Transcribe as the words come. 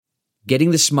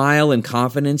Getting the smile and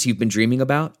confidence you've been dreaming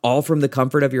about, all from the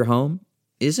comfort of your home,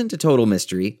 isn't a total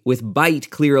mystery with Bite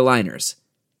Clear Aligners.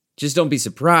 Just don't be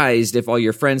surprised if all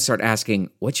your friends start asking,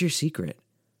 "What's your secret?"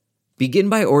 Begin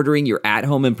by ordering your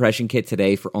at-home impression kit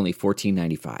today for only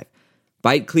 $14.95.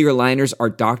 Bite Clear Aligners are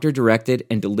doctor-directed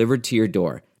and delivered to your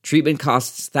door. Treatment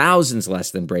costs thousands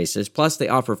less than braces, plus they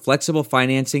offer flexible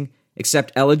financing,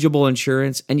 accept eligible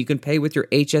insurance, and you can pay with your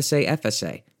HSA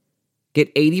FSA. Get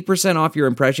 80% off your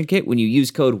impression kit when you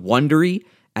use code WONDERY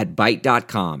at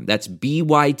Byte.com. That's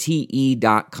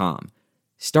BYTE.com.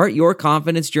 Start your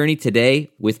confidence journey today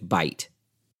with Byte.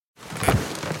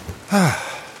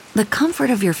 The comfort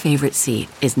of your favorite seat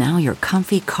is now your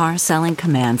comfy car-selling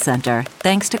command center,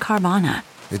 thanks to Carvana.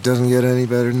 It doesn't get any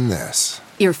better than this.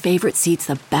 Your favorite seat's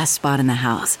the best spot in the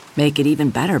house. Make it even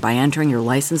better by entering your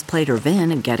license plate or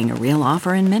VIN and getting a real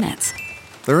offer in minutes.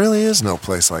 There really is no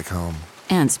place like home.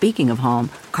 And speaking of home,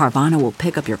 Carvana will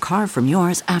pick up your car from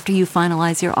yours after you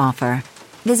finalize your offer.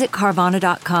 Visit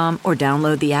Carvana.com or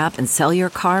download the app and sell your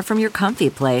car from your comfy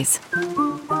place.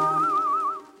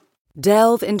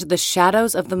 Delve into the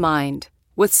shadows of the mind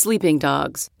with Sleeping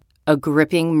Dogs, a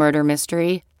gripping murder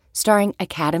mystery starring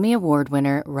Academy Award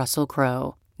winner Russell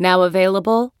Crowe. Now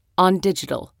available on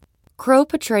digital. Crowe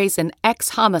portrays an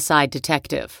ex-homicide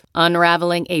detective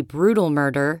unraveling a brutal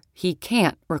murder he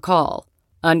can't recall.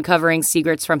 Uncovering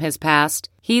secrets from his past,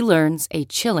 he learns a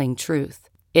chilling truth.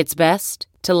 It's best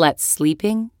to let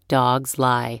sleeping dogs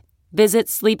lie. Visit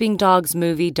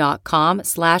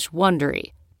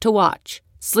sleepingdogsmovie.com/Wondery to watch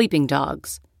Sleeping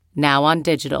Dogs, now on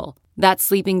digital. That's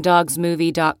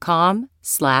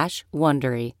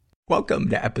sleepingdogsmovie.com/Wondery. Welcome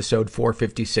to episode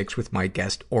 456 with my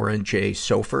guest, Oren J.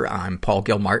 Sofer. I'm Paul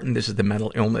Gilmartin. This is the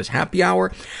Mental Illness Happy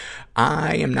Hour.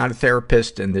 I am not a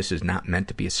therapist, and this is not meant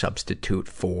to be a substitute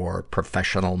for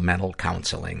professional mental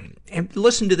counseling. And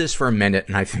listen to this for a minute,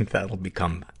 and I think that'll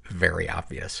become very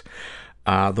obvious.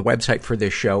 The website for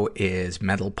this show is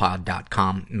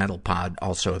mentalpod.com. Mentalpod,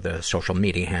 also the social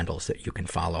media handles that you can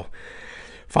follow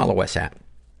us at.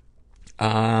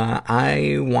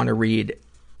 I want to read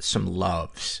some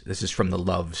loves. This is from the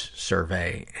Loves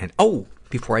survey. And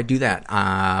before I do that,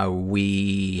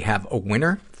 we have a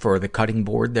winner for the cutting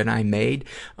board that I made.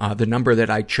 The number that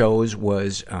I chose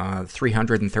was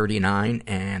 339,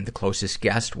 and the closest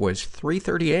guest was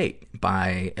 338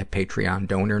 by a Patreon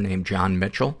donor named John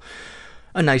Mitchell.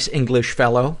 A nice English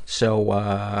fellow, so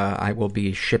I will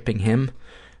be shipping him.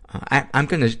 I'm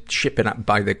going to ship it up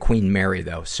by the Queen Mary,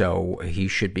 though, so he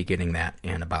should be getting that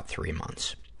in about 3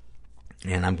 months.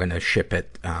 And I'm going to ship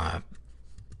it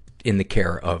in the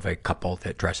care of a couple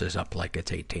that dresses up like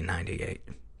it's 1898,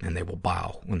 and they will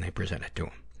bow when they present it to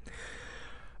him.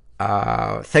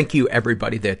 Thank you,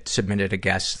 everybody that submitted a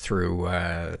guest through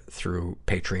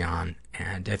Patreon.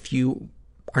 And if you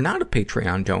are not a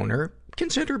Patreon donor,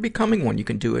 consider becoming one. You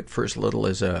can do it for as little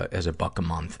as a $1 a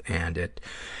month, and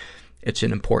it's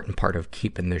an important part of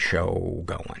keeping the show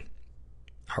going.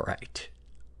 All right.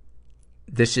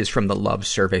 This is from the Love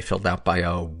survey filled out by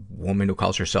a woman who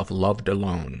calls herself Loved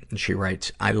Alone. And she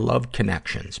writes, I love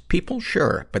connections. People,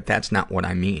 sure, but that's not what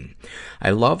I mean.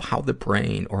 I love how the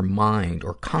brain or mind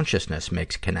or consciousness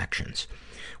makes connections.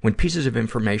 When pieces of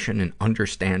information and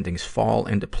understandings fall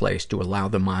into place to allow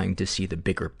the mind to see the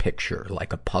bigger picture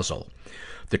like a puzzle.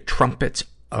 The trumpets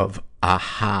of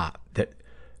aha, the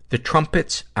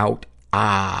trumpets out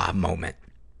moment.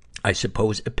 I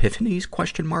suppose epiphanies, ?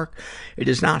 It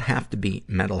does not have to be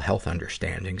mental health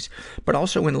understandings, but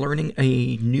also in learning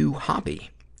a new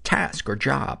hobby, task, or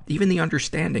job, even the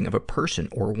understanding of a person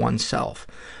or oneself.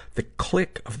 The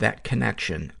click of that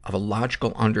connection of a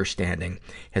logical understanding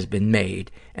has been made,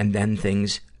 and then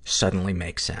things suddenly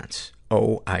make sense.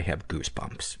 Oh, I have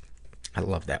goosebumps. I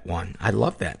love that one. I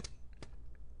love that.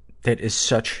 That is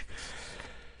such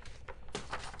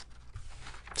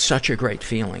a great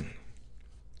feeling.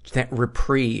 That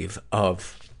reprieve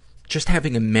of just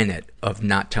having a minute of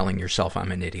not telling yourself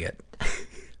I'm an idiot.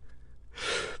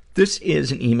 This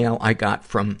is an email I got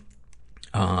from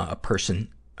a person,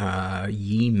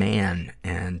 Ye Man,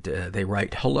 and they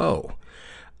write, Hello,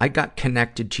 I got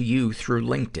connected to you through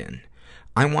LinkedIn.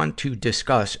 I want to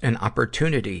discuss an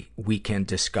opportunity we can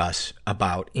discuss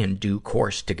about in due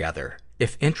course together.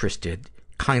 If interested,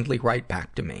 kindly write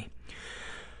back to me.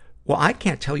 Well, I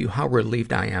can't tell you how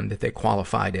relieved I am that they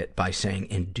qualified it by saying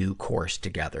in due course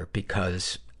together,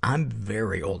 because I'm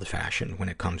very old-fashioned when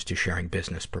it comes to sharing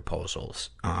business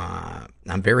proposals.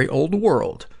 I'm very old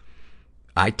world.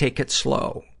 I take it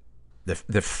slow.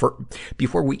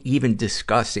 Before we even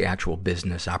discuss the actual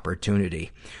business opportunity,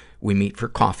 we meet for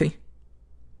coffee,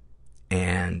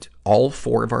 and all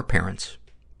 4 of our parents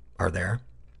are there.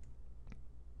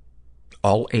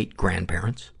 all 8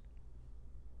 grandparents,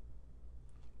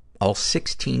 all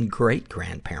 16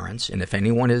 great-grandparents, and if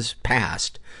anyone is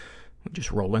passed, we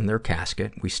just roll in their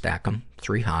casket. We stack them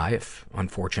 3 high if,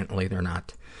 unfortunately, they're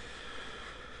not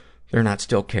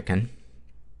still kicking.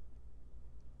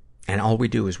 And all we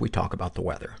do is we talk about the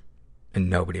weather, and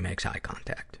nobody makes eye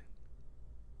contact.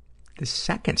 The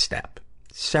second step,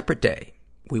 separate day.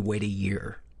 We wait a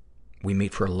year. We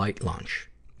meet for a light lunch.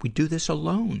 We do this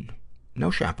alone.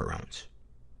 No chaperones.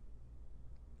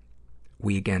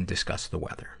 We again discuss the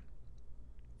weather.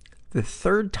 The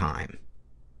third time,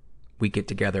 we get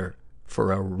together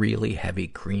for a really heavy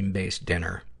cream-based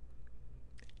dinner,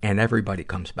 and everybody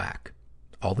comes back.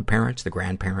 All the parents, the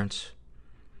grandparents,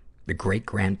 the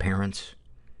great-grandparents,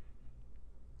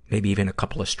 maybe even a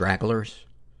couple of stragglers.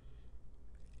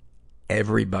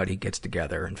 Everybody gets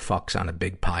together and fucks on a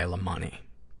big pile of money.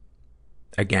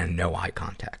 Again, no eye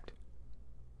contact.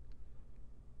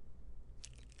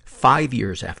 5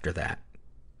 years after that,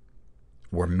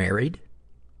 we're married.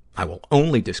 I will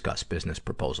only discuss business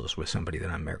proposals with somebody that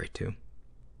I'm married to.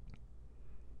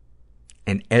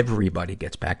 And everybody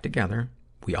gets back together.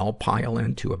 We all pile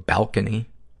into a balcony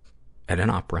at an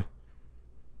opera.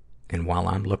 And while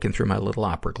I'm looking through my little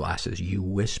opera glasses, you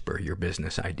whisper your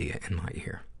business idea in my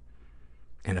ear.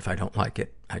 And if I don't like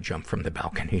it, I jump from the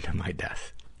balcony to my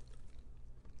death.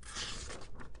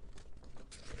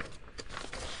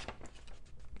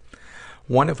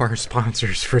 One of our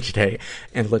sponsors for today,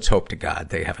 and let's hope to God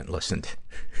they haven't listened.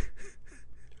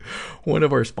 One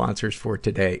of our sponsors for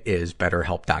today is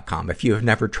BetterHelp.com. If you have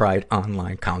never tried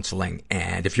online counseling,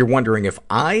 and if you're wondering if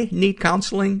I need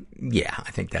counseling, yeah,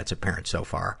 I think that's apparent so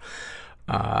far.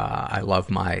 I love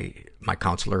my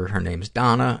counselor. Her name's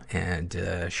Donna, and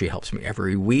she helps me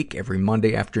every week, every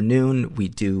Monday afternoon. We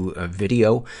do a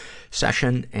video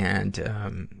session,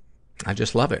 and I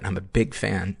just love it. I'm a big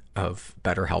fan of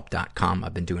BetterHelp.com.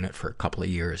 I've been doing it for a couple of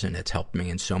years, and it's helped me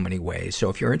in so many ways. So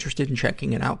if you're interested in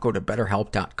checking it out, go to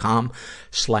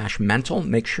BetterHelp.com/mental.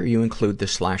 Make sure you include the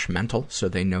 /mental so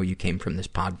they know you came from this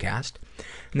podcast.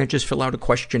 And then just fill out a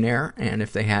questionnaire, and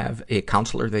if they have a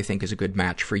counselor they think is a good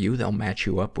match for you, they'll match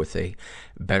you up with a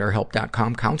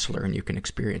BetterHelp.com counselor, and you can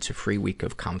experience a free week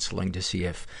of counseling to see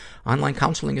if online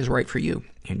counseling is right for you,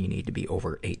 and you need to be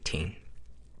over 18.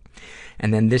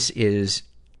 And then this is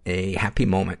a happy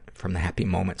moment from the Happy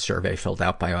Moment survey filled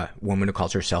out by a woman who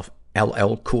calls herself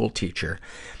LL Cool Teacher.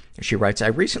 She writes, I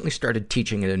recently started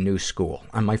teaching at a new school.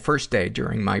 On my first day,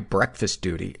 during my breakfast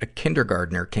duty, a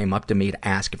kindergartner came up to me to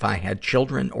ask if I had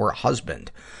children or a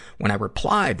husband. When I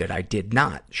replied that I did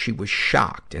not, she was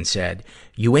shocked and said,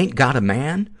 "You ain't got a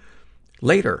man?"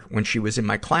 Later, when she was in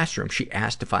my classroom, she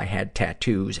asked if I had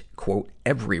tattoos, quote,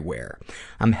 everywhere.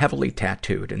 I'm heavily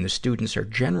tattooed, and the students are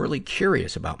generally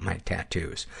curious about my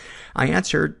tattoos. I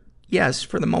answered, yes,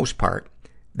 for the most part.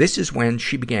 This is when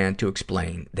she began to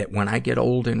explain that when I get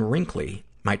old and wrinkly,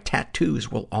 my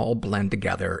tattoos will all blend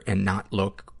together and not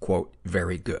look, quote,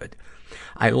 very good.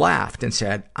 I laughed and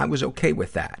said I was okay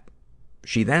with that.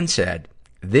 She then said,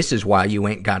 this is why you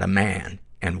ain't got a man,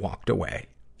 and walked away.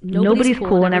 Nobody's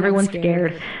cool and everyone's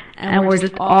scared. And we're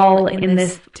just all in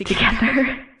this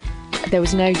together. There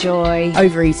was no joy.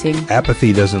 Overeating.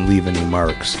 Apathy doesn't leave any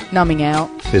marks. Numbing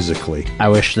out. Physically. I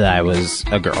wish that I was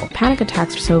a girl. Panic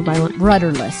attacks were so violent.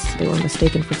 Rudderless. They were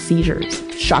mistaken for seizures.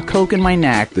 Shot coke in my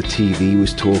neck. The TV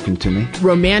was talking to me.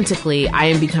 Romantically, I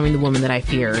am becoming the woman that I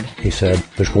feared. He said,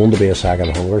 there's going to be a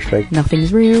second hunger strike.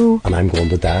 Nothing's real. And I'm going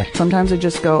to die. Sometimes I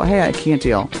just go, hey, I can't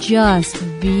deal. Just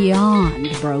beyond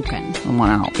broken. I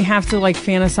want out. You have to,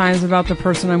 fantasize about the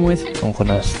person I'm with. I'm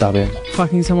gonna stop it.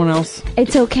 Fucking someone else.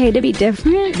 It's okay to be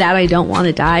different. That I don't want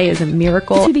to die is a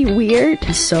miracle. To be weird.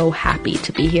 I'm so happy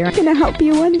to be here. I'm gonna help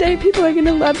you one day. People are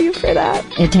gonna love you for that.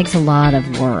 It takes a lot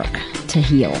of work to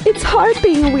heal. It's hard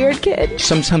being a weird kid.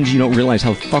 Sometimes you don't realize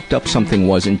how fucked up something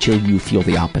was until you feel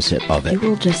the opposite of it. You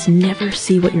will just never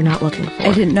see what you're not looking for.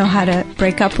 I didn't know how to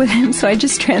break up with him, so I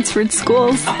just transferred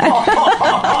schools.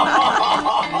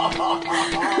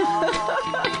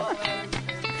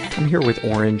 I'm here with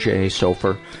Oren J.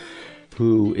 Sofer,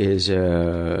 who is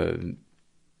a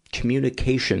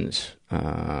communications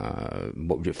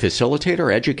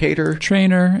facilitator, educator?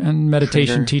 Trainer and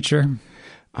meditation teacher.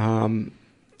 You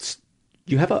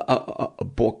have a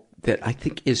book that I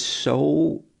think is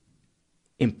so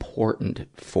important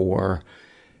for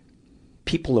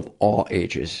people of all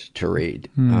ages to read.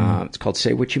 It's called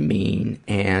Say What You Mean,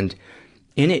 and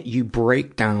in it you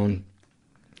break down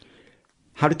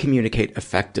how to communicate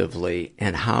effectively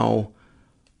and how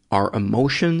our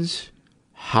emotions,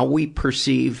 how we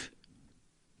perceive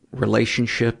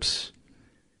relationships,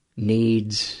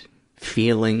 needs,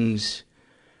 feelings,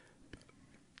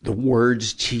 the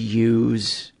words to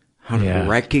use, how to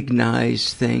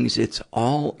recognize things. It's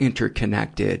all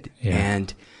interconnected.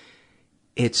 And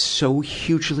it's so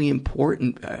hugely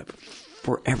important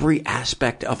for every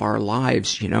aspect of our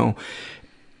lives. You know,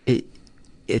 it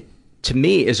to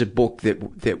me is a book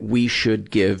that we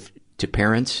should give to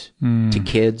parents, to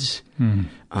kids.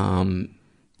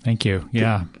 Thank you.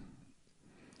 Yeah.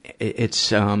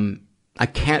 It's, I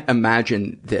can't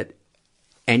imagine that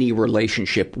any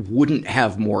relationship wouldn't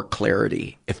have more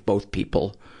clarity if both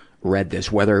people read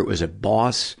this, whether it was a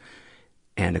boss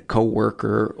and a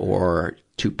coworker or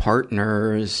two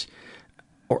partners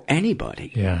or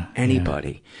anybody.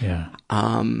 Anybody. Yeah.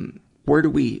 Where do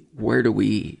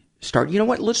we start? You know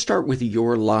what? Let's start with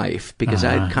your life, because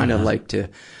I'd kind of like to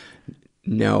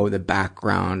know the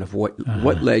background of what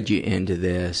led you into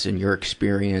this and your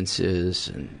experiences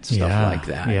and stuff like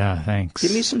that. Yeah, thanks.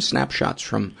 Give me some snapshots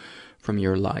from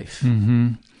your life.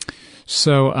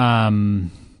 So,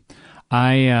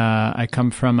 I come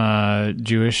from a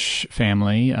Jewish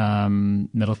family,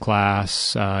 middle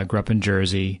class, grew up in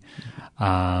Jersey,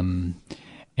 and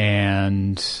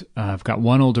I've got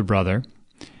one older brother.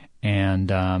 And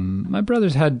my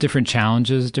brother's had different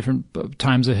challenges, different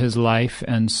times of his life.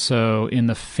 And so in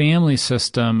the family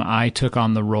system, I took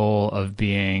on the role of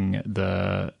being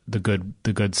the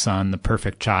good son, the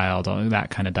perfect child, that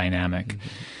kind of dynamic.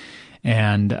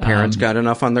 And parents got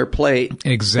enough on their plate.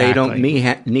 Exactly. They don't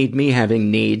need me having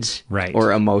needs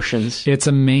or emotions. It's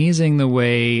amazing the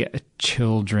way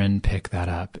children pick that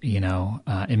up,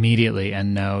 immediately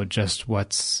and know just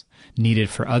what's needed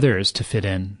for others to fit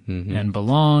in and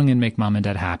belong and make mom and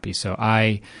dad happy. So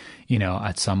I,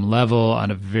 at some level,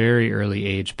 at a very early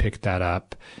age, picked that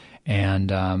up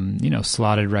and,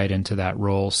 slotted right into that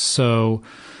role. So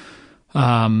a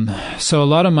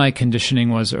lot of my conditioning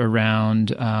was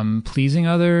around pleasing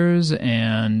others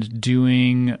and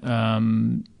doing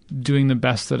the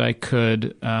best that I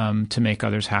could to make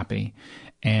others happy.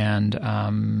 And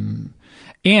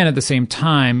at the same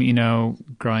time,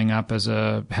 growing up as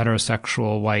a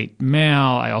heterosexual white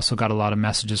male, I also got a lot of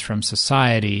messages from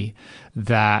society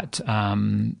that,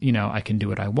 I can do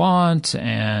what I want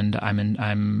and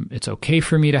it's okay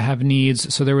for me to have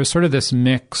needs. So there was sort of this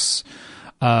mix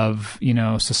of,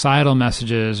 societal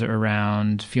messages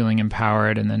around feeling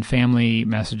empowered and then family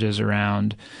messages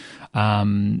around,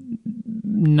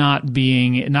 not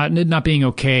being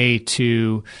okay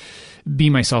to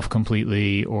be myself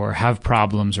completely or have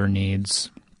problems or needs.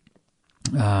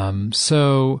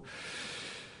 So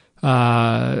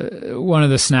one of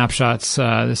the snapshots,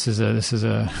 this is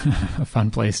a fun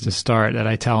place to start that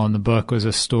I tell in the book, was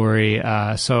a story.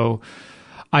 So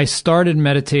I started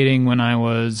meditating when I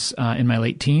was in my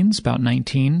late teens, about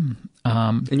 19.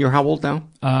 And you're how old now?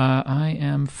 I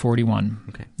am 41.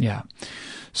 Okay. Yeah.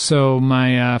 So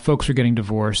my folks were getting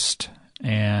divorced.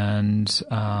 And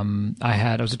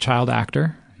I was a child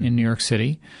actor in New York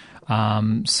City.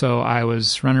 So I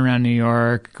was running around New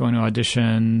York, going to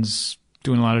auditions,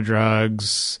 doing a lot of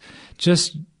drugs,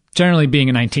 just generally being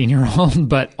a 19-year-old,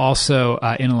 but also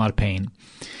in a lot of pain.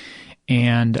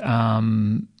 And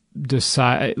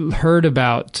heard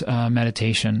about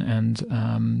meditation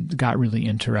and got really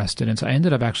interested. And so I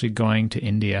ended up actually going to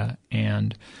India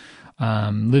and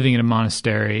living in a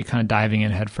monastery, kind of diving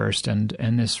in head first.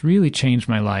 And this really changed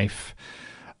my life,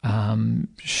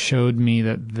 showed me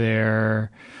that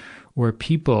there were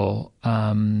people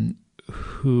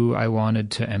who I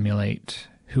wanted to emulate,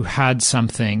 who had some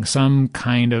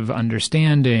kind of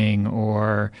understanding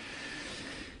or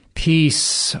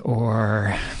peace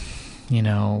or,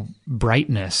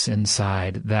 brightness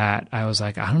inside that I was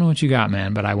like, I don't know what you got,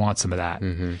 man, but I want some of that.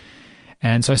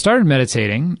 And so I started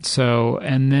meditating.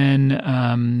 And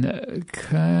then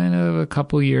kind of a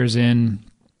couple years in,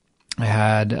 I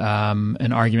had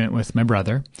an argument with my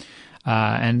brother.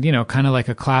 And, kind of like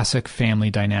a classic family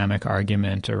dynamic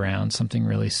argument around something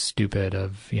really stupid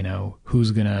of,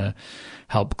 who's going to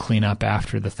help clean up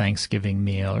after the Thanksgiving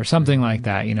meal or something like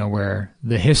that, where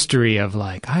the history of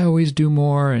like, I always do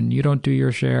more and you don't do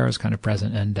your share is kind of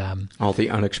present. And all the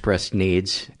unexpressed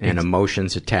needs and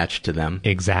emotions attached to them.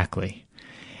 Exactly.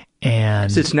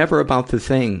 And it's never about the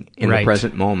thing in the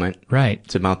present moment. Right.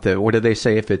 It's about what do they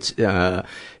say? If it's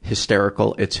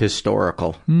hysterical, it's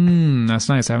historical. That's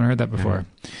nice. I haven't heard that before.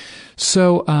 Yeah.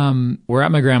 So we're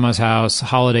at my grandma's house,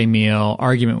 holiday meal,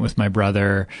 argument with my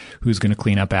brother who's going to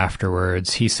clean up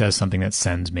afterwards. He says something that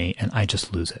sends me, and I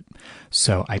just lose it.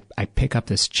 So I pick up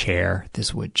this chair,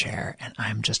 this wood chair, and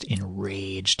I'm just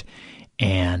enraged.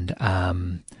 And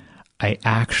I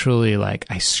actually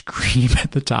I scream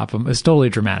at the top of, it's totally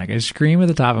dramatic. I scream at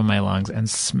the top of my lungs and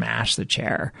smash the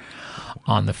chair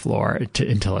on the floor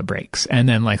until it breaks, and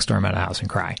then storm out of the house and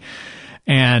cry.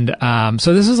 And,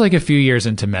 so this is a few years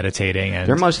into meditating, and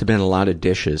there must have been a lot of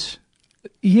dishes.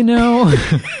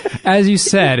 As you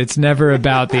said, it's never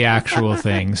about the actual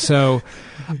thing. So,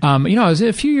 I was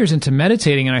a few years into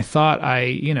meditating, and I thought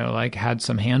I, had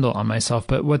some handle on myself.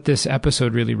 But what this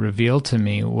episode really revealed to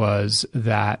me was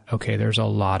that, okay, there's a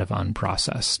lot of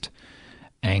unprocessed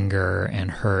anger and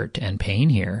hurt and pain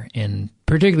here in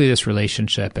particularly this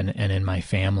relationship and in my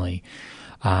family.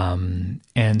 And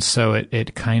so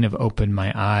it kind of opened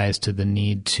my eyes to the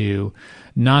need to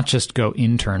not just go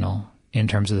internal in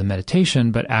terms of the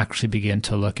meditation, but actually begin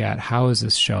to look at how is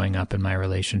this showing up in my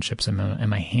relationships?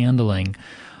 Am I handling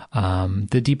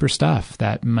the deeper stuff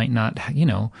that might not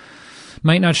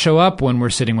show up when we're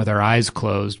sitting with our eyes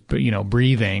closed, but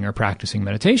breathing or practicing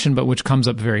meditation, but which comes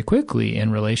up very quickly in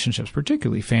relationships,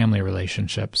 particularly family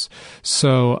relationships.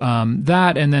 So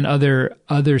that, and then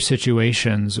other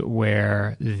situations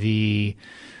where the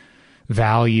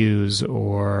values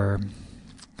or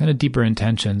kind of deeper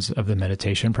intentions of the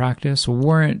meditation practice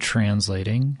weren't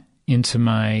translating into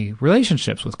my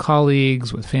relationships with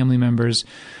colleagues, with family members.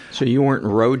 So you weren't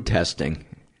road testing.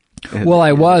 Well,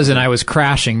 I was, and I was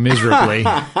crashing miserably,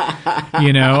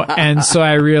 and so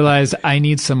I realized I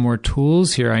need some more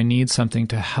tools here. I need something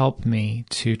to help me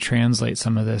to translate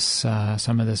some of this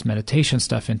meditation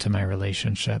stuff into my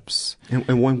relationships.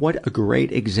 And what a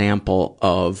great example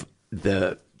of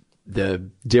the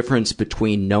difference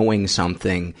between knowing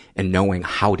something and knowing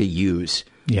how to use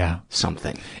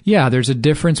something. Yeah, there's a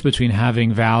difference between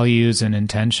having values and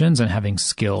intentions and having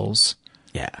skills.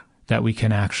 Yeah. That we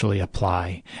can actually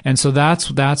apply. And so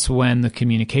that's when the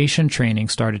communication training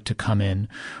started to come in,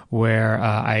 where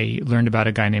I learned about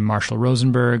a guy named Marshall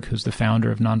Rosenberg, who's the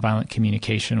founder of nonviolent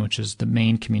communication, which is the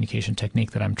main communication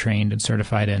technique that I'm trained and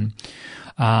certified in.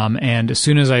 And as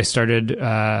soon as I started,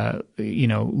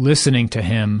 listening to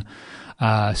him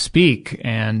speak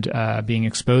and being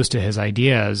exposed to his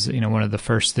ideas, one of the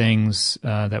first things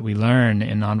that we learn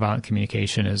in nonviolent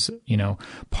communication is,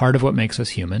 part of what makes us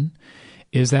human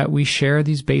is that we share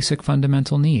these basic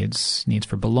fundamental needs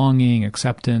for belonging,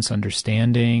 acceptance,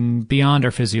 understanding, beyond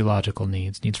our physiological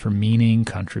needs for meaning,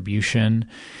 contribution.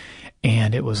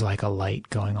 And it was like a light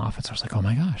going off. And so I was like, oh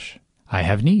my gosh, I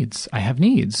have needs.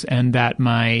 And that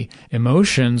my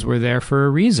emotions were there for a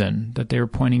reason, that they were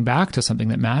pointing back to something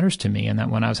that matters to me. And that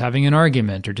when I was having an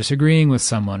argument or disagreeing with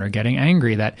someone or getting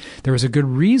angry, that there was a good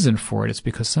reason for it. It's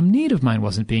because some need of mine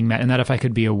wasn't being met. And that if I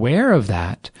could be aware of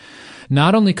that,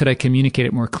 not only could I communicate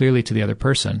it more clearly to the other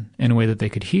person in a way that they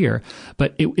could hear,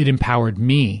 but it empowered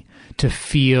me to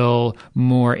feel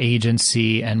more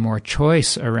agency and more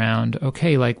choice around,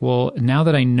 okay, now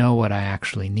that I know what I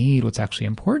actually need, what's actually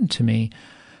important to me,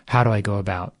 how do I go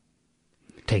about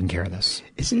taking care of this?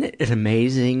 Isn't it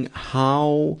amazing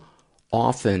how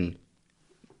often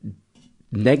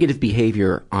negative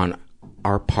behavior on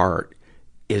our part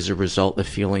is a result of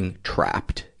feeling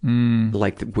trapped?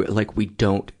 Like we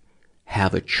don't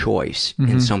have a choice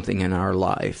in something in our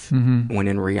life, when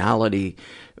in reality,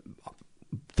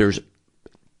 there's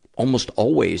almost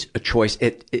always a choice.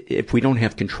 If we don't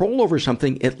have control over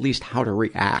something, at least how to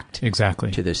react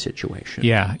to this situation.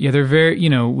 Yeah. They're very,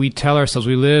 we tell ourselves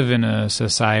we live in a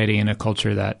society and a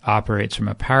culture that operates from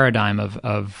a paradigm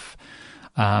of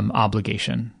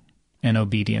obligation and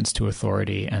obedience to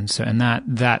authority. And so, and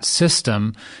that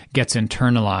system gets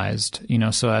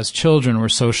internalized, so as children, we're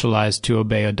socialized to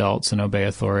obey adults and obey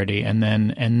authority. And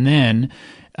then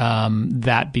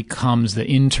that becomes the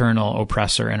internal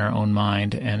oppressor in our own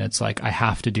mind. And it's like, I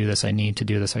have to do this. I need to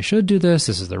do this. I should do this.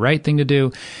 This is the right thing to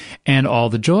do. And all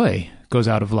the joy goes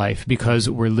out of life because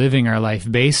we're living our life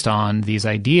based on these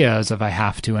ideas of I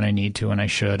have to, and I need to, and I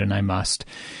should, and I must,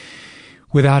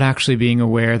 without actually being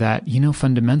aware that,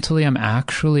 fundamentally I'm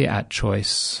actually at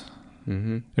choice.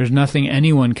 There's nothing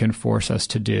anyone can force us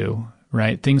to do,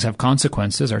 right? Things have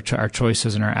consequences. Our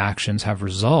choices and our actions have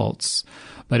results.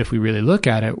 But if we really look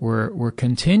at it, we're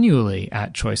continually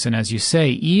at choice. And as you say,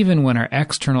 even when our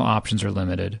external options are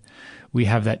limited, we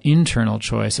have that internal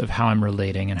choice of how I'm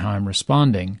relating and how I'm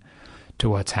responding to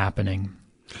what's happening.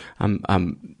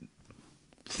 I'm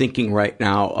thinking right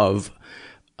now of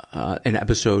an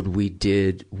episode we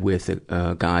did with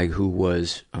a guy who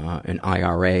was an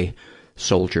IRA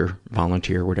soldier,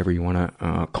 volunteer, whatever you want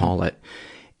to call it.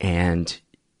 And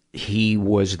he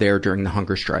was there during the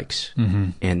hunger strikes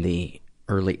in the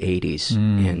early 80s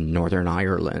in Northern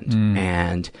Ireland.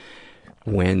 And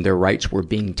when their rights were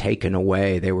being taken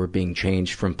away, they were being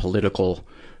changed from political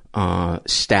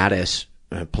status,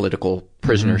 political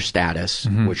prisoner status,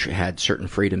 which had certain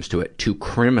freedoms to it, to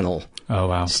criminal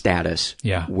status,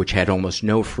 which had almost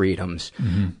no freedoms.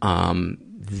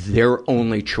 Their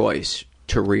only choice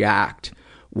to react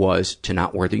was to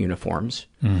not wear the uniforms,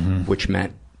 which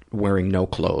meant wearing no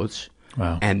clothes.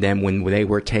 Wow. And then when they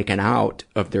were taken out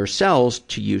of their cells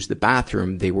to use the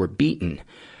bathroom, they were beaten.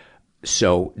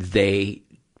 So they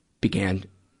began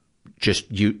just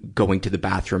going to the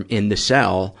bathroom in the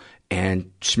cell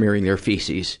and smearing their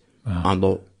feces on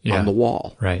the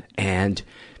wall. Right. And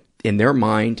in their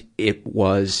mind, it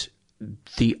was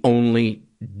the only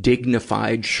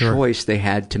dignified choice they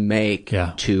had to make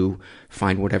to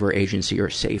find whatever agency or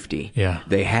safety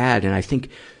they had. And I think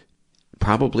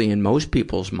probably in most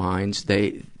people's minds,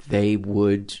 they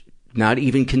would not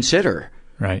even consider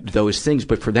those things.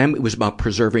 But for them, it was about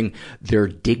preserving their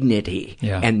dignity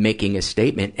and making a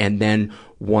statement. And then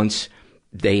once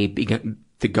the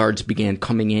guards began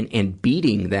coming in and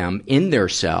beating them in their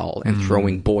cell and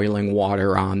throwing boiling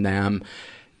water on them,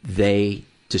 they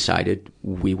decided,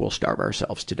 we will starve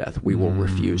ourselves to death. We will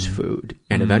refuse food.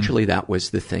 And eventually that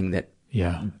was the thing that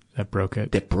broke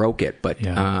it. But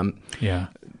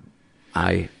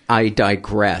I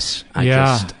digress.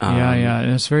 And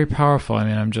it's very powerful. I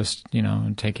mean, I'm just,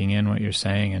 taking in what you're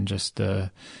saying, and just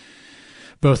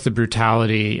both the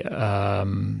brutality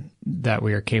that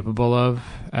we are capable of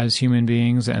as human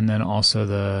beings, and then also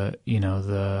the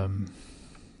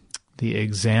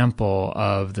example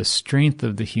of the strength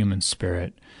of the human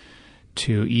spirit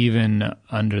to, even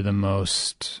under the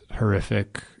most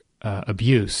horrific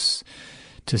abuse,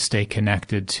 to stay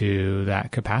connected to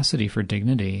that capacity for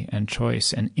dignity and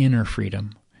choice and inner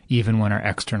freedom, even when our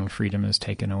external freedom is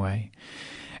taken away.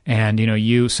 And,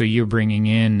 you're bringing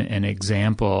in an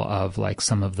example of like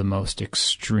some of the most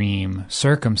extreme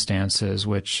circumstances,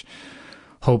 which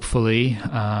hopefully,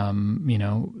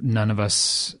 none of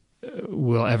us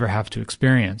will ever have to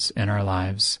experience in our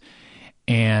lives.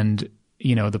 And,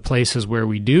 the places where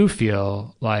we do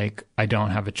feel like I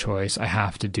don't have a choice, I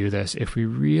have to do this. If we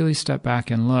really step back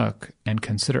and look and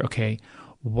consider, okay,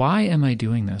 why am I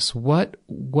doing this? What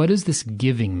is this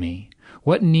giving me?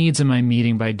 What needs am I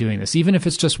meeting by doing this? Even if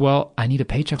it's just, I need a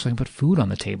paycheck so I can put food on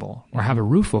the table or have a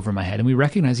roof over my head. And we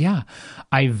recognize,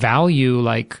 I value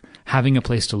like having a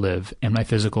place to live and my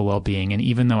physical well-being. And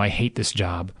even though I hate this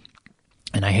job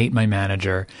and I hate my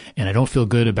manager and I don't feel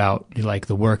good about like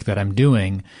the work that I'm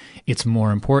doing, it's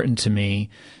more important to me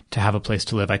to have a place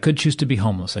to live. I could choose to be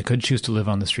homeless. I could choose to live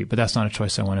on the street, but that's not a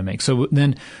choice I want to make. So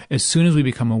then as soon as we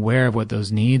become aware of what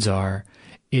those needs are,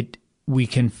 we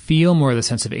can feel more of the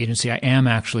sense of agency. I am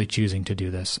actually choosing to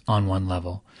do this on one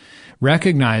level,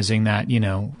 recognizing that,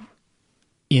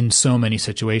 in so many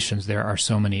situations, there are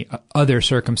so many other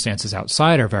circumstances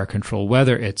outside of our control,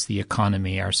 whether it's the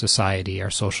economy, our society, our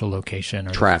social location,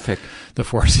 or traffic, the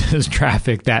forces,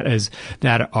 traffic that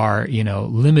are,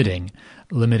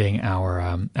 limiting our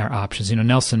options.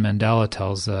 Nelson Mandela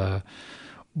tells a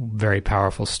very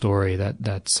powerful story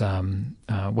that's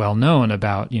well known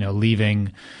about,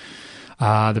 leaving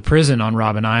the prison on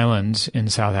Robben Island in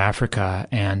South Africa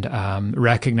and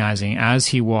recognizing as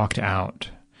he walked out,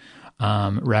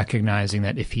 recognizing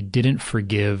that if he didn't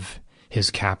forgive his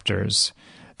captors,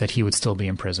 that he would still be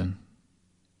in prison.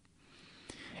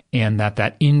 And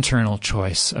that internal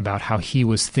choice about how he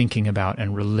was thinking about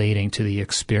and relating to the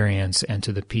experience and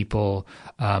to the people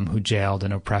who jailed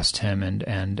and oppressed him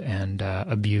and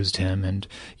abused him and,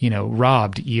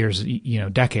 robbed years,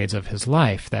 decades of his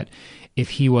life, that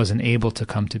if he wasn't able to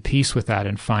come to peace with that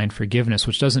and find forgiveness,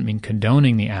 which doesn't mean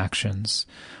condoning the actions,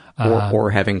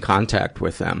 or having contact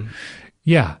with them.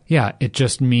 Yeah. It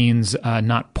just means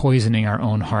not poisoning our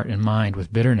own heart and mind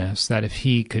with bitterness. That if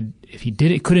he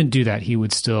couldn't do that, he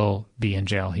would still be in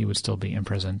jail. He would still be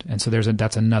imprisoned. And so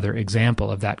that's another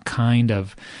example of that kind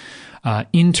of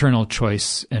internal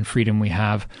choice and freedom we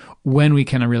have when we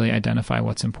can really identify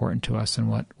what's important to us and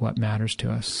what matters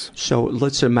to us. So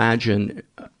let's imagine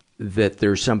that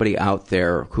there's somebody out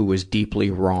there who was deeply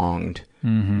wronged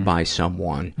by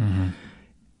someone.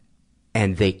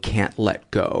 And they can't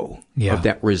let go of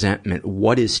that resentment.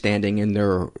 What is standing in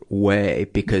their way?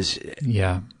 Because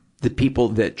the people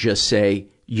that just say,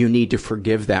 you need to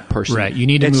forgive that person. Right. You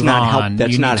need to move on.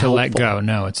 That's not helpful. Let go.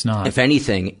 No, it's not. If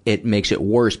anything, it makes it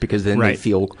worse because then they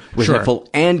feel resentful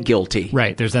and guilty.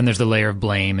 Right. There's the layer of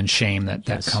blame and shame that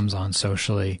comes on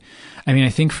socially. I mean, I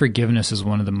think forgiveness is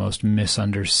one of the most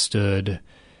misunderstood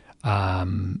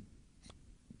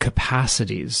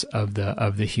capacities of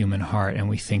the human heart, and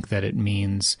we think that it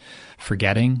means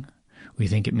forgetting. We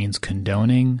think it means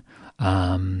condoning.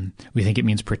 We think it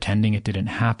means pretending it didn't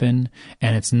happen.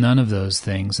 And it's none of those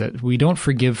things. That we don't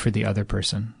forgive for the other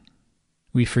person.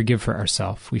 We forgive for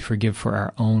ourselves. We forgive for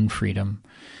our own freedom.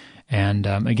 And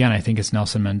again, I think it's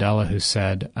Nelson Mandela who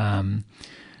said,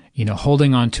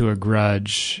 holding on to a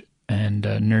grudge and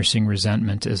nursing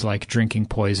resentment is like drinking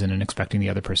poison and expecting the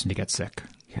other person to get sick.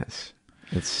 Yes,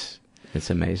 it's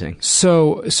amazing.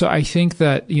 So I think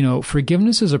that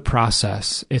forgiveness is a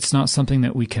process. It's not something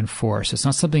that we can force. It's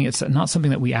not something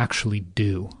that we actually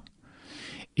do.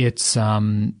 It's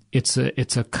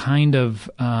a kind of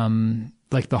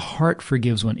like the heart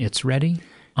forgives when it's ready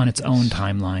on its own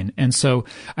timeline. And so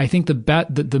I think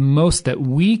the most that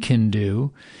we can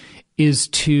do is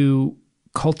to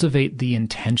cultivate the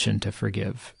intention to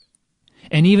forgive.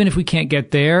 And even if we can't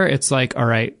get there, it's like, all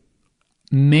right,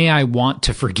 may I want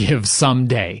to forgive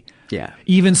someday? Yeah.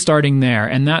 Even starting there.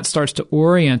 And that starts to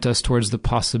orient us towards the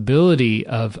possibility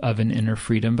of an inner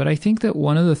freedom. But I think that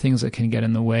one of the things that can get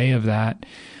in the way of that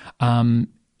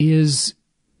is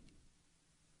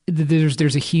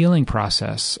there's a healing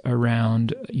process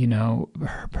around,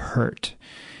 hurt.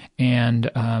 And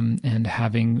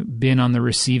having been on the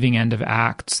receiving end of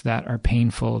acts that are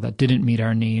painful, that didn't meet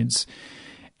our needs,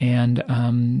 and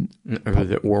or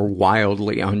that were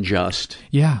wildly unjust.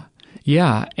 Yeah,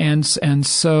 and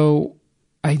so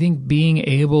I think being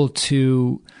able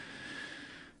to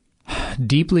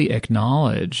deeply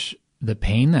acknowledge the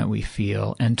pain that we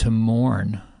feel and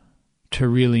to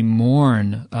really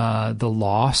mourn the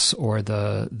loss or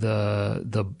the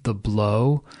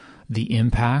blow, the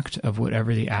impact of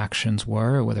whatever the actions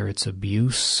were, whether it's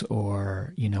abuse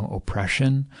or,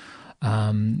 oppression,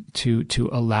 to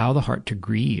allow the heart to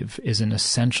grieve is an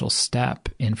essential step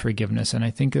in forgiveness. And I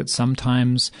think that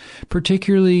sometimes,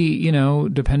 particularly,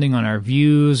 depending on our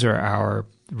views or our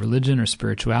religion or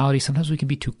spirituality, sometimes we can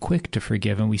be too quick to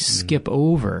forgive and we skip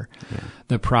over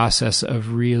the process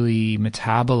of really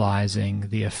metabolizing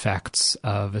the effects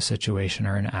of a situation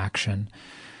or an action.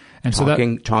 And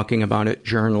talking about it,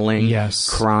 journaling, yes,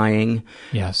 crying,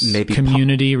 yes, maybe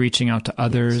community, reaching out to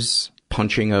others,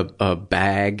 punching a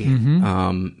bag,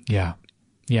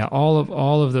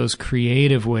 all of those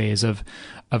creative ways of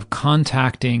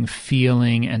contacting,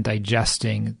 feeling, and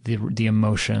digesting the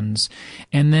emotions,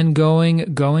 and then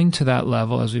going to that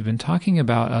level, as we've been talking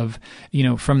about, of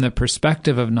from the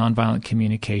perspective of nonviolent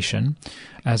communication,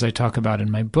 as I talk about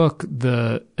in my book,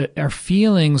 our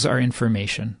feelings are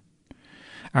information.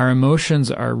 Our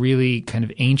emotions are really kind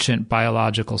of ancient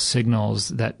biological signals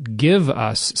that give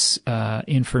us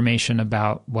information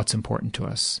about what's important to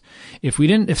us.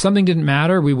 If something didn't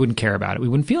matter, we wouldn't care about it. We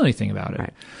wouldn't feel anything about it.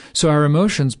 Right. So our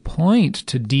emotions point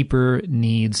to deeper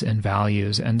needs and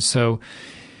values. And so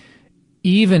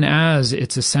even as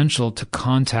it's essential to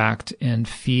contact and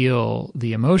feel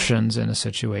the emotions in a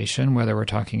situation, whether we're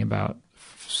talking about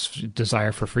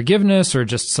desire for forgiveness or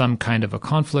just some kind of a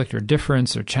conflict or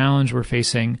difference or challenge we're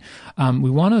facing, we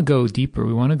want to go deeper.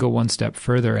 We want to go one step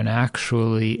further and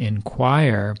actually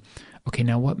inquire, okay,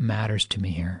 now what matters to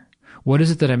me here? What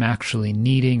is it that I'm actually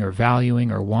needing or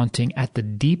valuing or wanting at the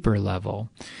deeper level?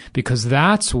 Because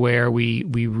that's where we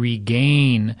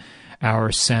regain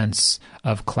our sense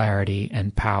of clarity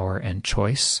and power and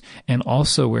choice, and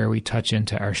also where we touch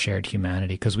into our shared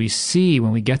humanity. Because we see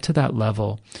when we get to that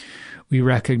level, we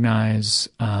recognize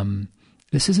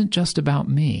this isn't just about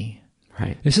me.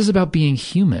 Right. This is about being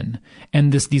human.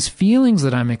 And these feelings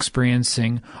that I'm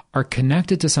experiencing are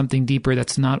connected to something deeper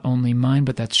that's not only mine,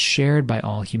 but that's shared by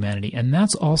all humanity. And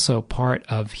that's also part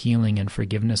of healing and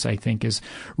forgiveness, I think, is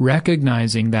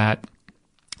recognizing that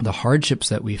the hardships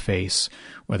that we face,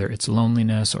 whether it's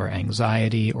loneliness or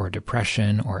anxiety or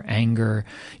depression or anger,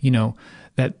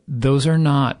 that those are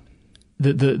not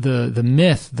the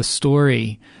myth, the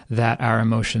story that our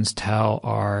emotions tell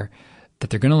are that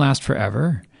they're going to last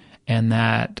forever and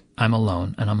that I'm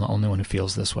alone and I'm the only one who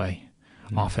feels this way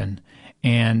often.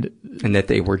 And that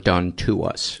they were done to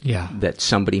us. Yeah. That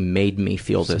somebody made me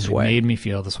feel this way. Made me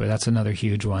feel this way. That's another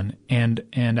huge one. And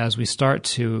as we start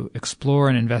to explore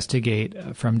and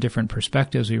investigate from different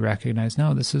perspectives, we recognize,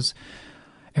 no,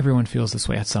 everyone feels this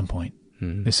way at some point.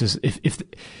 Mm-hmm. This is,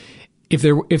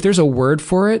 if there's a word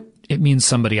for it, it means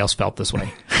somebody else felt this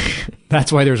way.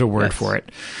 That's why there's a word for it,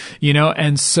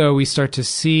 and so we start to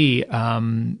see,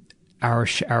 our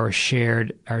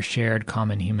shared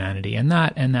common humanity, and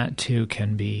that too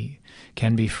can be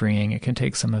freeing. It can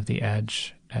take some of the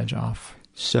edge off.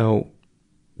 So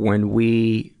when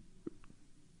we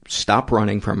stop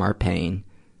running from our pain,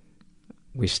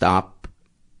 we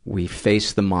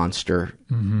face the monster,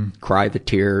 cry the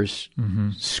tears,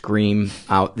 scream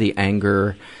out the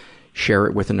anger, share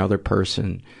it with another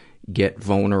person. get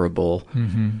vulnerable,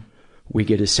 we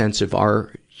get a sense of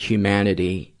our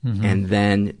humanity, and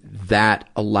then that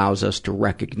allows us to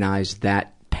recognize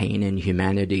that pain and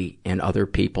humanity in other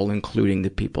people, including the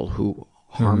people who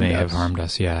may have harmed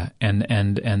us. Yeah.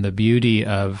 And the beauty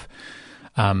of,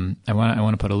 I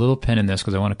want to put a little pin in this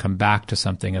because I want to come back to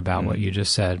something about what you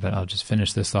just said, but I'll just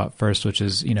finish this thought first, which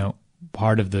is,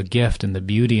 part of the gift and the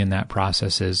beauty in that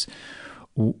process is,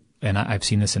 and I've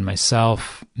seen this in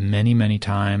myself many, many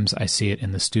times. I see it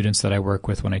in the students that I work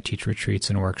with when I teach retreats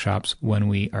and workshops. When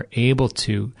we are able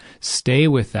to stay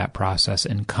with that process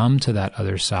and come to that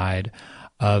other side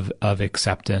of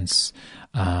acceptance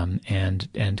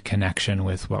and connection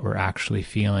with what we're actually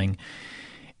feeling,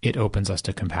 it opens us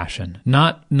to compassion.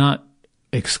 Not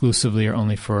exclusively or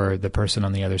only for the person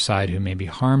on the other side who maybe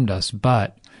harmed us,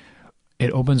 but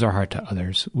it opens our heart to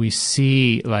others. We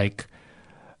see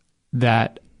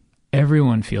that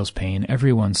everyone feels pain,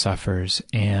 everyone suffers,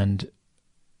 and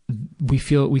we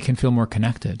can feel more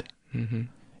connected.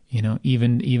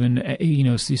 Even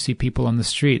you see people on the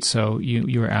street. So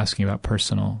you were asking about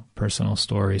personal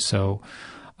stories. So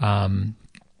in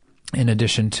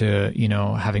addition to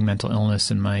having mental illness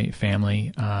in my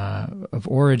family of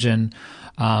origin,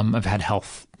 I've had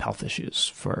health issues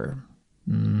for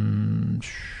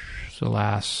the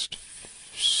last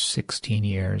 16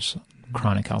 years.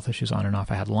 Chronic health issues on and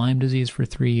off. I had Lyme disease for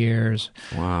 3 years.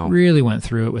 Wow. Really went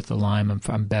through it with the Lyme.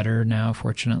 I'm better now,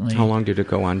 fortunately. How long did it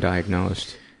go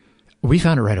undiagnosed? We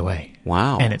found it right away.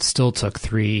 Wow. And it still took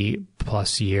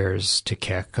 3+ years to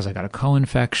kick because I got a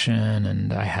co-infection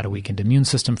and I had a weakened immune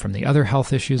system from the other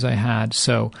health issues I had.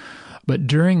 So, but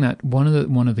during that, one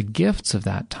of the gifts of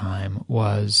that time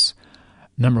was,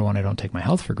 number one, I don't take my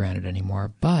health for granted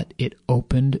anymore, but it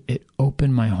opened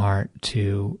my heart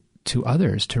to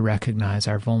others, to recognize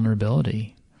our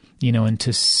vulnerability, and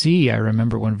to see. I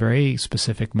remember one very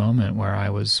specific moment where I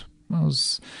was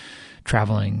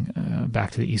traveling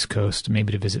back to the East Coast,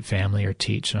 maybe to visit family or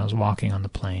teach, and I was walking on the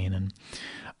plane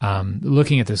and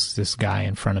looking at this guy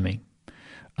in front of me,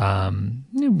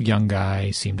 young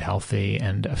guy, seemed healthy,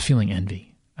 and feeling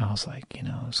envy. I was like,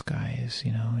 this guy is,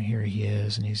 here he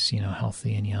is, and he's,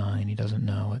 healthy and young, and he doesn't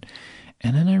know it.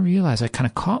 And then I realized, I kind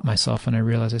of caught myself, and I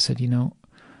realized, I said, you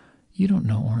don't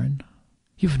know Oren.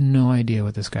 You have no idea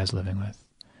what this guy's living with.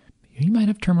 He might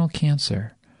have terminal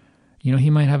cancer.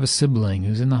 He might have a sibling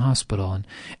who's in the hospital.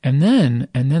 And then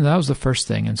that was the first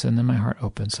thing. And so then my heart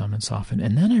opened some and softened.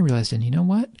 And then I realized, and you know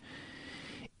what?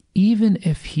 Even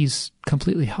if he's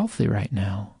completely healthy right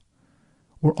now,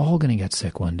 we're all going to get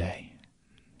sick one day.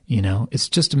 It's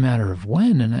just a matter of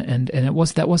when. And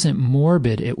that wasn't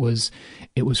morbid. It was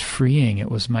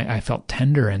freeing. I felt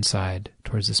tender inside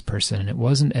towards this person. And it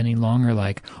wasn't any longer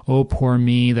like, oh, poor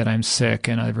me that I'm sick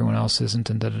and everyone else isn't,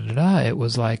 and da-da-da-da. It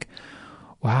was like,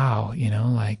 wow,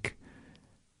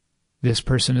 this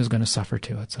person is going to suffer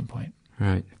too at some point.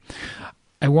 Right.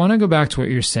 I want to go back to what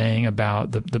you're saying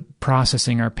about the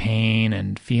processing our pain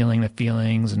and feeling the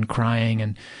feelings and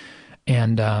crying.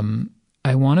 And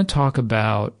I want to talk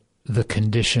about the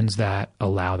conditions that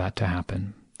allow that to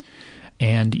happen.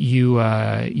 And you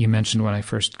mentioned when I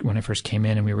first came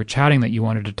in and we were chatting that you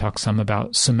wanted to talk some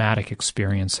about somatic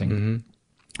experiencing,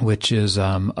 which is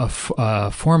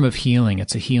a form of healing.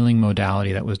 It's a healing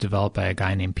modality that was developed by a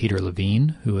guy named Peter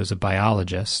Levine, who is a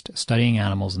biologist studying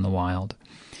animals in the wild.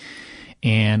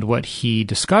 And what he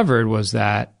discovered was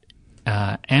that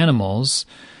animals,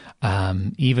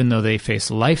 even though they face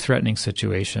life-threatening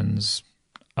situations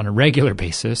on a regular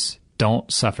basis,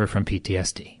 don't suffer from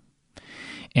PTSD.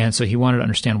 And so he wanted to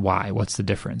understand why. What's the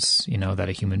difference? That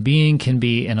a human being can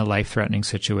be in a life-threatening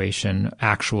situation,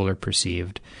 actual or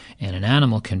perceived, and an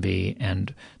animal can be,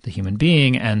 and the human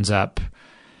being ends up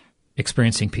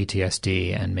experiencing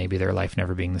PTSD and maybe their life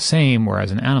never being the same,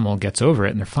 whereas an animal gets over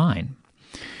it and they're fine.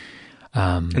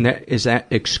 And is that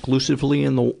exclusively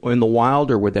in the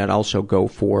wild, or would that also go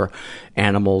for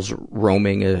animals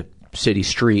roaming a city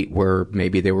street where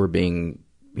maybe they were being,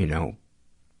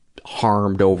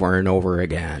 harmed over and over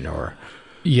again? Or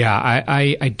yeah,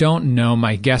 I don't know.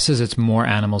 My guess is it's more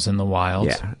animals in the wild.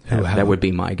 Yeah, that would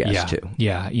be my guess too.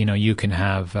 Yeah, you can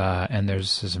have, and there's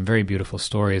some very beautiful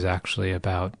stories actually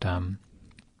about,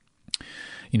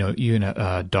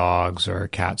 dogs or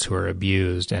cats who are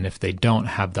abused, and if they don't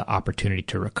have the opportunity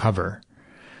to recover,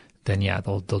 then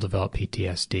they'll develop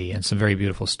PTSD. And some very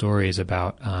beautiful stories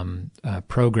about a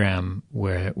program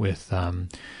with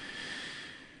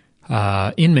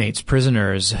inmates,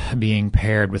 prisoners being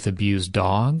paired with abused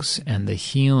dogs, and the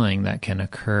healing that can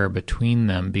occur between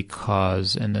them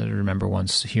because, and I remember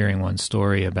hearing one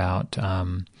story about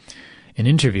an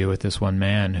interview with this one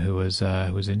man who was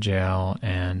in jail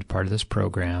and part of this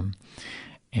program.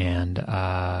 And,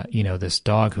 this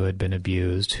dog who had been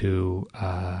abused, who,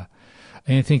 I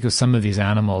think with some of these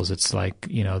animals, it's like,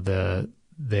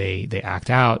 they act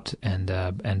out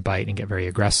and bite and get very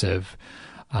aggressive,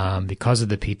 because of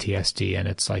the PTSD. And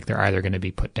it's like, they're either going to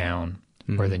be put down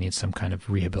or they need some kind of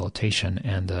rehabilitation.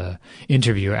 And the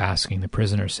interviewer asking the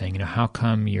prisoner, saying, how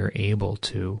come you're able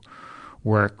to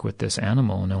work with this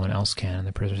animal and no one else can? And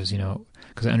the prisoner says,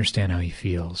 because I understand how he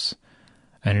feels.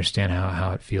 I understand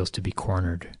how it feels to be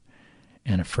cornered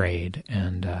and afraid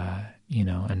and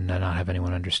not have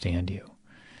anyone understand you.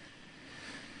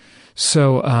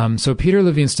 So Peter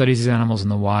Levine studies these animals in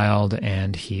the wild,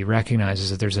 and he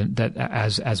recognizes that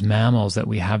as mammals that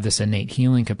we have this innate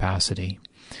healing capacity,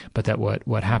 but that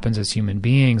what happens as human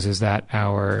beings is that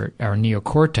our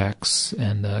neocortex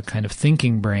and the kind of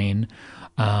thinking brain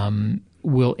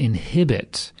will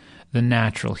inhibit the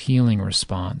natural healing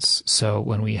response. So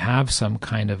when we have some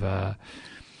kind of a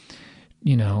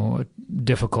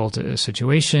difficult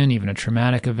situation, even a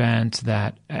traumatic event,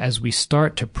 that as we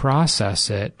start to process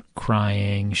it,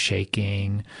 crying,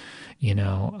 shaking,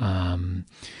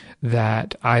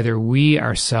 that either we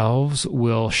ourselves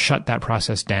will shut that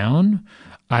process down,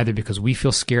 either because we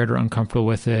feel scared or uncomfortable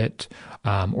with it,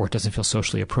 or it doesn't feel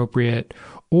socially appropriate,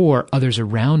 or others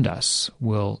around us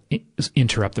will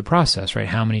interrupt the process, right?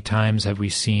 How many times have we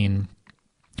seen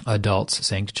adults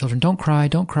saying to children, don't cry,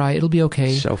 it'll be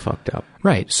okay. So fucked up.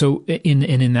 Right. So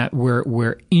in that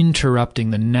we're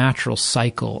interrupting the natural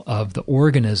cycle of the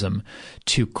organism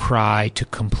to cry, to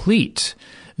complete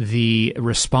the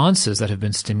responses that have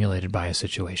been stimulated by a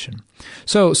situation.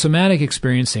 So somatic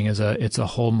experiencing it's a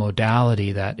whole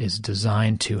modality that is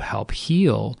designed to help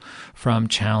heal from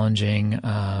challenging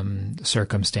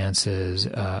circumstances,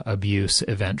 abuse,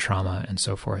 event trauma, and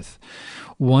so forth.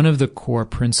 One of the core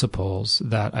principles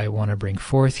that I want to bring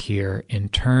forth here in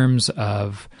terms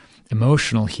of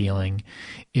emotional healing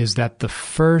is that the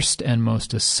first and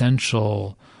most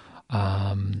essential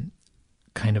kind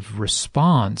of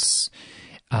response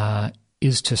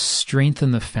is to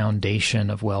strengthen the foundation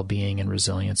of well-being and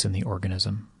resilience in the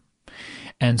organism.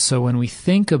 And so when we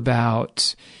think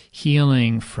about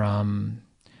healing from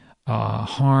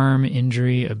harm,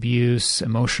 injury, abuse,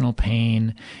 emotional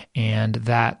pain, and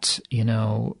that,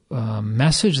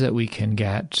 message that we can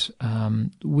get,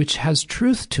 which has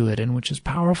truth to it and which is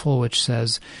powerful, which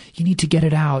says, you need to get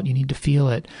it out, you need to feel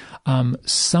it.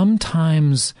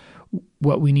 Sometimes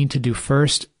what we need to do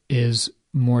first is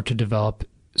more to develop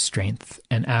strength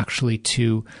and actually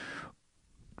to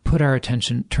turn our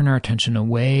attention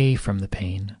away from the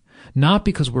pain. Not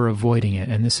because we're avoiding it,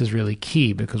 and this is really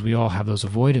key because we all have those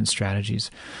avoidance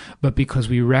strategies, but because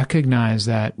we recognize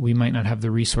that we might not have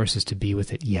the resources to be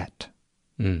with it yet.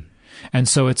 And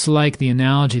so it's like the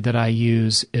analogy that I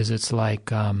use is it's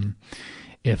like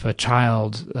if a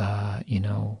child,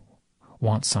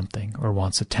 wants something or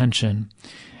wants attention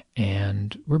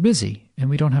and we're busy and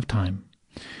we don't have time.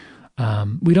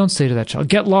 We don't say to that child,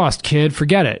 get lost, kid,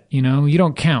 forget it. You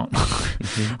don't count,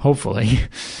 hopefully,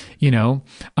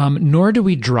 nor do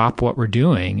we drop what we're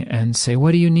doing and say,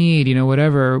 what do you need?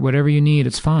 Whatever you need,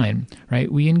 it's fine,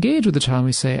 right? We engage with the child and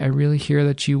we say, I really hear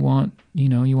that you want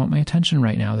my attention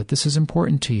right now, that this is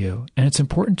important to you and it's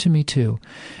important to me too.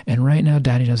 And right now,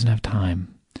 Daddy doesn't have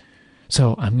time.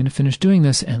 So I'm going to finish doing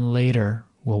this and later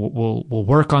we'll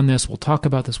work on this. We'll talk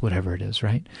about this, whatever it is,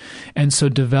 right? And so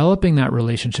developing that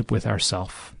relationship with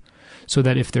ourself so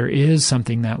that if there is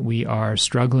something that we are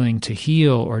struggling to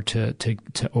heal or to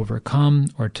overcome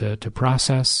or to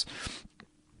process,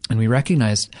 and we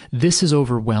recognize this is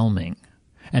overwhelming.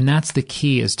 And that's the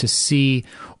key, is to see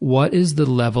what is the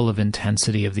level of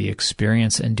intensity of the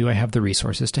experience and do I have the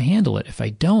resources to handle it? If I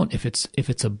don't, if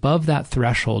it's above that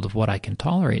threshold of what I can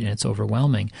tolerate and it's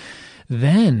overwhelming,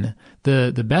 then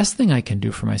the best thing I can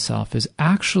do for myself is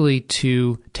actually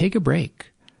to take a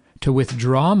break, to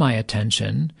withdraw my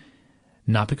attention,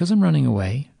 not because I'm running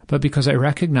away, but because I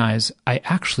recognize I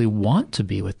actually want to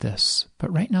be with this,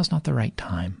 but right now is not the right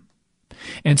time.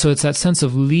 And so it's that sense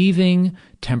of leaving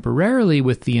temporarily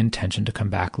with the intention to come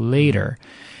back later.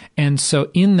 And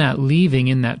so in that leaving,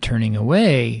 in that turning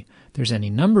away, there's any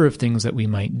number of things that we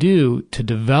might do to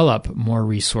develop more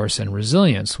resource and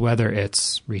resilience, whether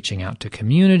it's reaching out to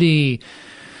community,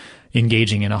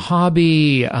 engaging in a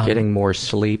hobby, getting more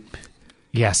sleep.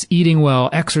 Yes, eating well,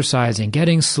 exercising,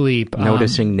 getting sleep,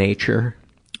 noticing nature,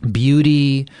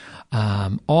 beauty,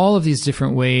 all of these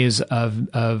different ways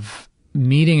of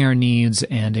meeting our needs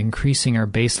and increasing our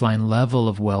baseline level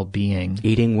of well-being.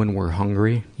 Eating when we're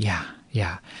hungry. Yeah.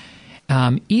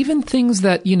 Even things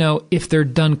that, if they're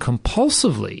done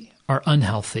compulsively are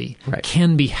unhealthy,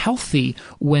 can be healthy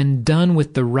when done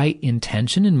with the right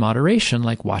intention and moderation,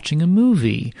 like watching a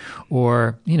movie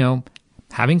or,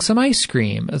 having some ice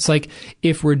cream. It's like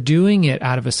if we're doing it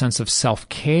out of a sense of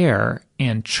self-care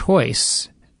and choice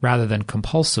rather than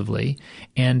compulsively,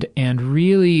 and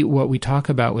really what we talk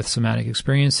about with somatic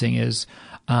experiencing is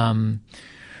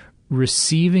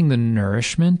receiving the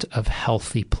nourishment of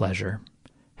healthy pleasure.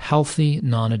 Healthy,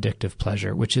 non-addictive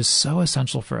pleasure, which is so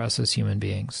essential for us as human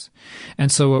beings.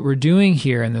 And so what we're doing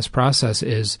here in this process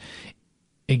is,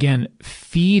 again,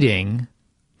 feeding,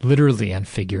 literally and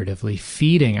figuratively,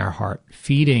 feeding our heart,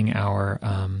 feeding our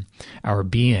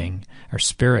being, our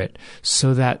spirit,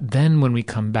 so that then when we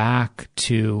come back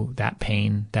to that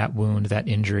pain, that wound, that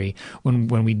injury, when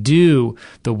we do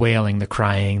the wailing, the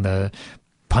crying, the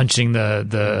punching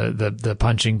the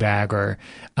punching bag, or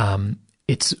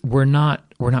we're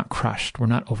not crushed. We're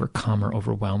not overcome or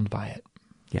overwhelmed by it.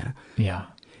 Yeah. Yeah.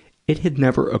 It had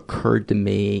never occurred to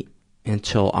me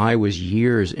until I was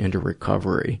years into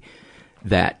recovery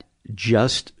that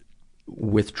just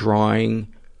withdrawing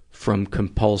from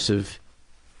compulsive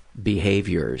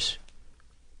behaviors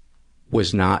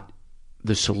was not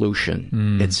the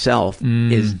solution itself.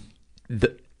 Is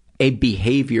a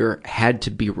behavior had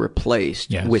to be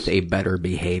replaced with a better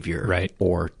behavior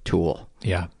or tool.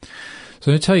 Yeah. So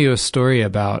I'm going to tell you a story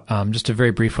about, just a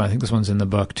very brief one. I think this one's in the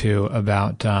book too,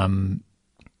 about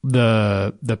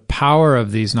the power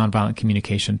of these nonviolent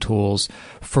communication tools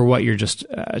for what you're just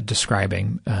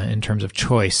describing in terms of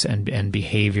choice and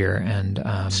behavior and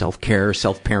self-care,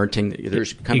 self-parenting.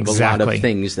 There's kind of a lot of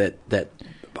things that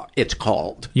it's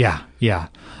called. Yeah, yeah.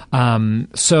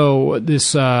 So this,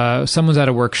 someone's at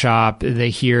a workshop, they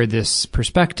hear this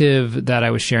perspective that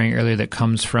I was sharing earlier that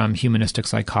comes from humanistic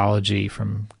psychology,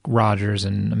 from Rogers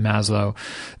and Maslow,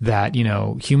 that,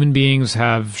 human beings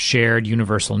have shared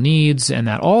universal needs and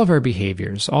that all of our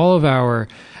behaviors, all of our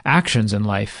actions in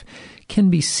life can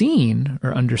be seen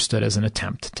or understood as an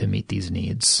attempt to meet these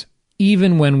needs.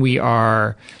 Even when we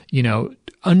are,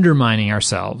 undermining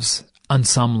ourselves on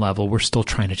some level, we're still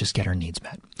trying to just get our needs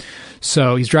met.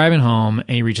 So he's driving home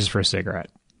and he reaches for a cigarette.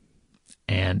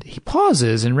 And he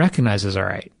pauses and recognizes, all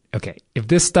right, okay, if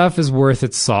this stuff is worth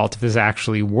its salt, if this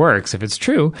actually works, if it's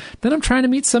true, then I'm trying to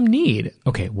meet some need.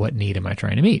 Okay, what need am I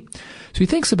trying to meet? So he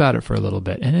thinks about it for a little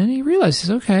bit and then he realizes,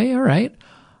 okay, all right,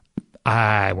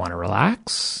 I want to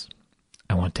relax.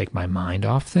 I want to take my mind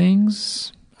off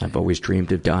things. I've always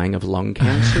dreamed of dying of lung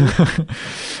cancer.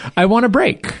 I want a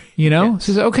break,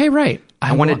 Says, okay, right.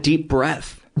 I want a deep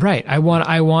breath. Right. I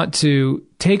want to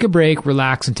take a break,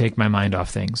 relax, and take my mind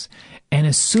off things. And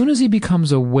as soon as he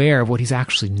becomes aware of what he's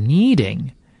actually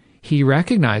needing, he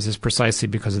recognizes, precisely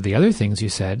because of the other things you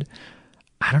said,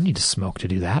 I don't need to smoke to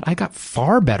do that. I got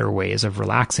far better ways of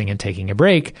relaxing and taking a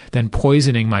break than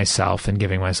poisoning myself and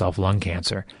giving myself lung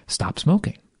cancer. Stop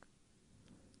smoking.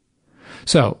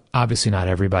 So obviously not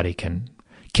everybody can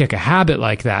kick a habit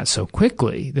like that so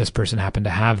quickly. This person happened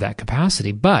to have that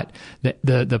capacity. But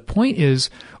the point is,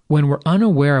 when we're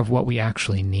unaware of what we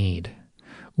actually need,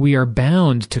 we are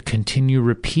bound to continue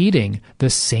repeating the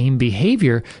same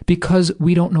behavior because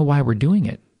we don't know why we're doing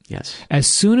it. Yes. As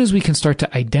soon as we can start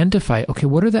to identify, okay,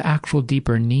 what are the actual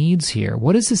deeper needs here?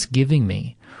 What is this giving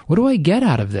me? What do I get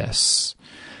out of this?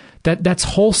 That's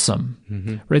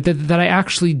wholesome, right? That I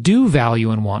actually do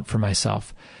value and want for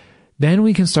myself. Then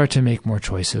we can start to make more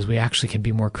choices. We actually can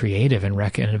be more creative and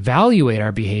evaluate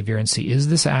our behavior and see, is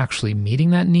this actually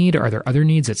meeting that need? Or are there other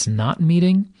needs it's not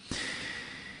meeting?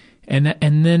 And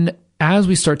then as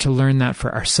we start to learn that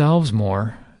for ourselves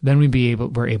more, then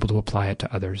we're able to apply it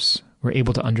to others. We're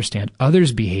able to understand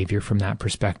others' behavior from that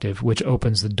perspective, which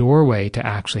opens the doorway to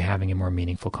actually having a more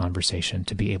meaningful conversation,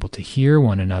 to be able to hear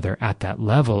one another at that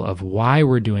level of why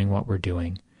we're doing what we're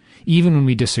doing, even when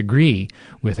we disagree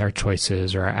with our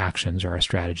choices or our actions or our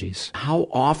strategies. How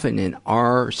often in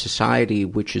our society,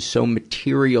 which is so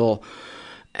material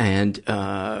and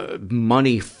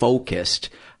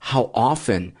money-focused, how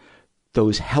often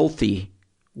those healthy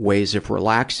ways of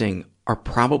relaxing are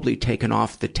probably taken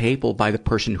off the table by the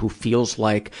person who feels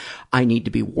like, I need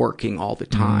to be working all the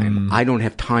time. I don't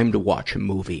have time to watch a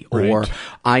movie. Right. Or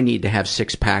I need to have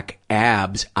six-pack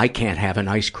abs. I can't have an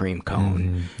ice cream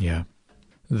cone. Yeah.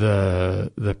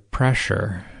 The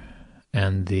pressure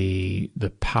and the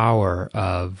power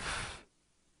of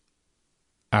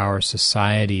our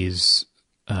society's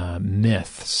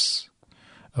myths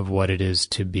of what it is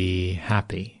to be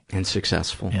happy and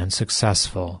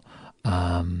successful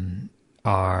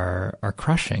are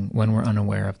crushing when we're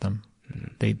unaware of them.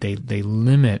 They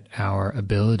limit our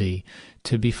ability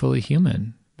to be fully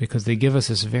human. because they give us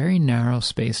this very narrow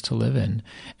space to live in.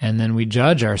 And then we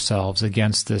judge ourselves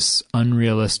against this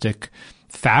unrealistic,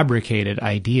 fabricated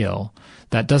ideal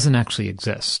that doesn't actually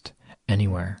exist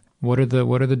anywhere. What are the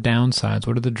downsides?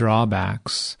 What are the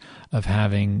drawbacks of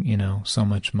having, so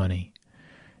much money?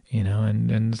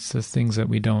 And it's the things that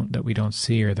we don't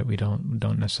see, or that we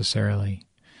don't necessarily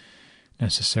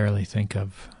think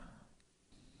of.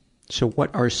 So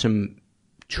what are some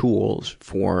tools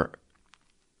for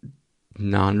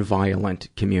nonviolent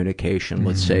communication?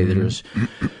 Let's say there's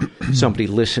somebody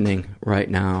listening right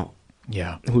now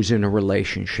who's in a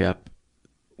relationship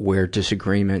where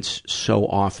disagreements so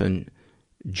often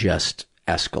just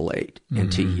escalate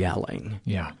into yelling.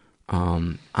 Yeah.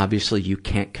 Obviously, you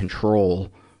can't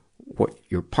control what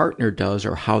your partner does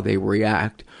or how they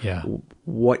react. Yeah.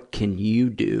 What can you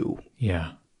do?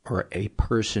 Yeah. Or a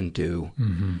person do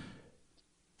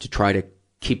to try to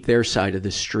keep their side of the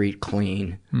street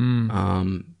clean,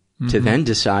 to then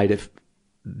decide if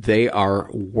they are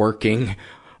working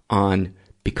on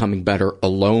becoming better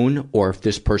alone, or if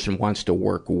this person wants to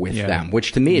work with them,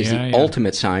 which to me is the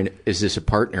ultimate sign. Is this a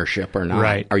partnership or not?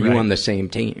 Right. Are you on the same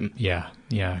team? Yeah.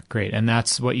 Yeah. Great. And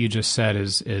that's what you just said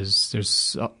is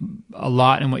there's a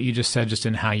lot in what you just said, just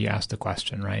in how you asked the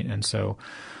question. Right. And so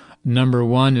number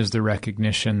one is the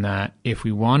recognition that if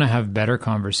we want to have better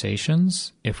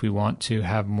conversations, if we want to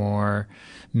have more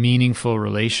meaningful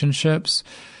relationships,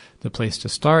 the place to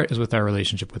start is with our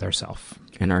relationship with ourselves.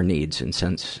 And our needs and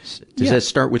senses. Does that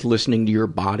start with listening to your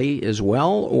body as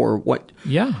well? Or what?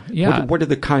 Yeah. What are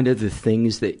the kind of the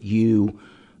things that you,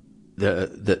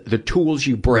 the tools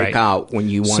you break out when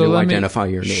you want to identify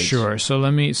your needs? Sure. So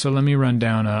let me run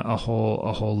down a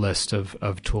whole list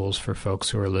of tools for folks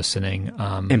who are listening.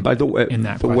 And by the way,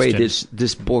 way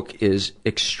this book is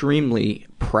extremely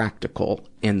practical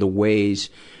in the ways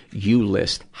you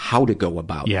list how to go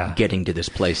about getting to this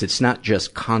place. It's not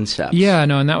just concepts. Yeah,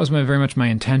 no, and that was very much my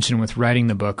intention with writing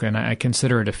the book, and I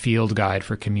consider it a field guide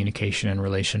for communication and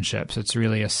relationships. It's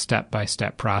really a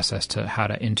step-by-step process to how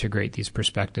to integrate these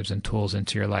perspectives and tools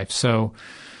into your life. So,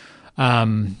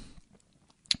 so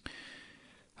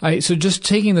just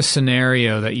taking the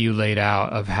scenario that you laid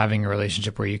out of having a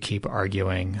relationship where you keep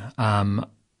arguing,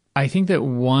 I think that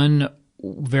one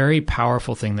very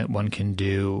powerful thing that one can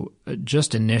do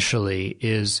just initially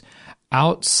is,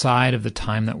 outside of the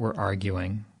time that we're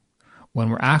arguing, when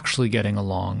we're actually getting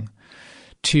along,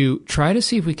 to try to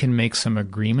see if we can make some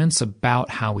agreements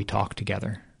about how we talk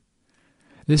together.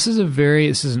 This is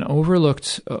an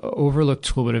overlooked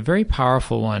tool, but a very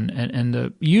powerful one.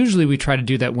 And usually we try to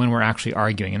do that when we're actually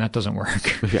arguing, and that doesn't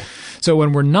work. Okay. So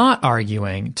when we're not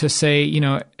arguing, to say,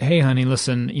 hey, honey,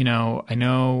 listen, I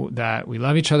know that we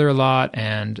love each other a lot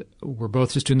and we're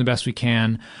both just doing the best we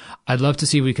can. I'd love to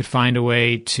see if we could find a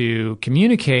way to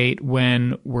communicate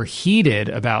when we're heated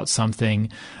about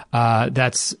something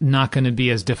that's not going to be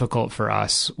as difficult for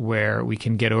us, where we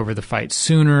can get over the fight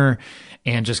sooner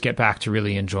and just get back to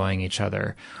really enjoying each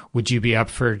other. Would you be up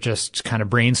for just kind of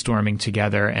brainstorming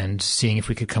together and seeing if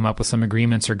we could come up with some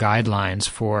agreements or guidelines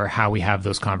for how we have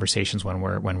those conversations when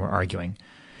we're arguing?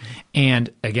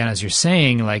 And again, as you're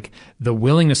saying, like the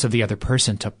willingness of the other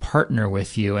person to partner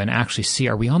with you and actually see,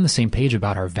 are we on the same page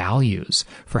about our values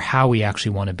for how we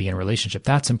actually want to be in a relationship?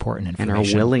 That's important information.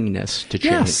 And our willingness to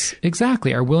change. Yes,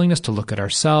 exactly. Our willingness to look at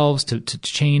ourselves, to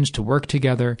change, to work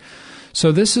together.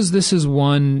 So this is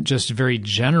one just very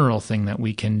general thing that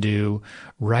we can do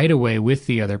right away with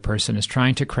the other person, is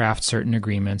trying to craft certain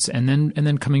agreements and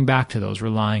then coming back to those,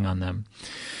 relying on them.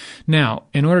 Now,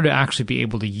 in order to actually be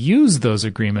able to use those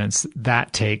agreements,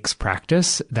 that takes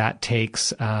practice, that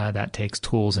takes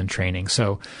tools and training.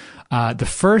 So the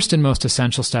first and most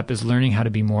essential step is learning how to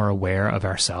be more aware of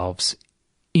ourselves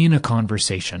in a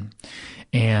conversation.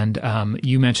 And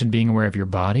you mentioned being aware of your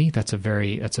body. That's a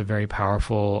very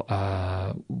powerful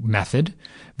method,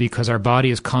 because our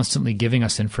body is constantly giving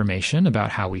us information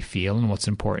about how we feel and what's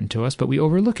important to us, but we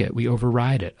overlook it. We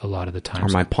override it a lot of the time. Are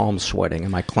my palms sweating?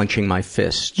 Am I clenching my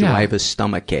fists? Do I have a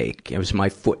stomach ache? Is my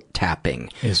foot tapping?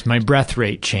 Is my breath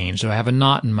rate changed? Do I have a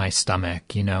knot in my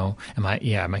stomach? Am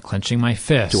I clenching my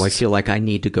fists? Do I feel like I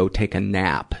need to go take a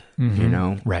nap?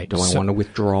 Right. Do I want to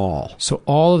withdraw? So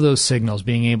all of those signals,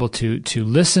 being able to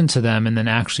listen to them and then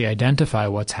actually identify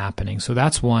what's happening. So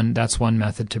that's one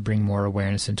method to bring more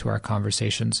awareness into our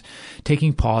conversations.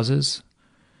 Taking pauses,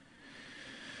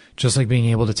 just like being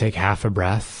able to take half a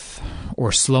breath,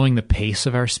 or slowing the pace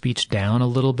of our speech down a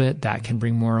little bit, that can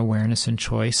bring more awareness and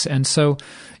choice. And so,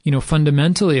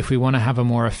 fundamentally, if we want to have a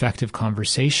more effective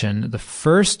conversation, the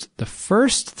first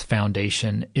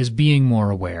foundation is being more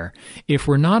aware. If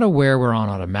we're not aware, we're on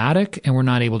automatic and we're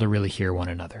not able to really hear one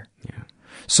another. Yeah.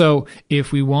 So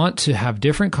if we want to have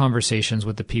different conversations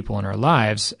with the people in our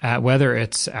lives, whether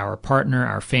it's our partner,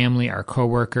 our family, our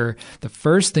coworker, the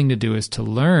first thing to do is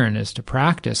to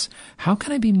practice, how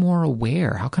can I be more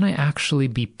aware? How can I actually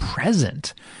be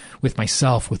present with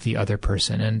myself, with the other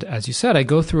person? And as you said, I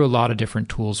go through a lot of different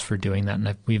tools for doing that.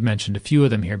 And we've mentioned a few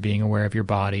of them here, being aware of your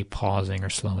body, pausing or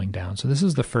slowing down. So this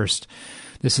is the first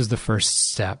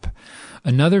step.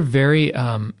 Another very,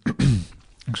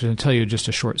 actually, I'll tell you just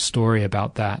a short story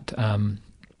about that.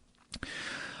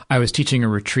 I was teaching a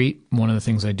retreat. One of the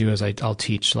things I do is I'll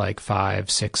teach like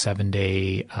 5, 6, 7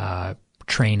 day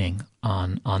training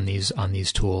on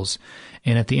these tools.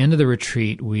 And at the end of the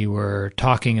retreat, we were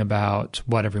talking about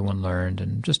what everyone learned,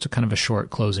 and just a kind of a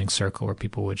short closing circle where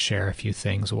people would share a few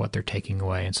things of what they're taking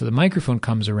away. And so the microphone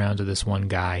comes around to this one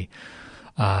guy,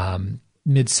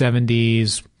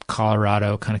 mid-70s,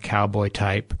 Colorado, kind of cowboy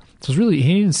type. So he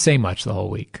didn't say much the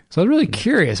whole week. So I was really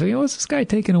curious. What's this guy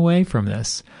taking away from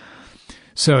this?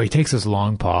 So he takes this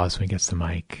long pause when he gets the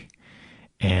mic.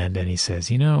 And then he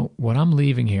says, what I'm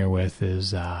leaving here with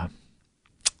is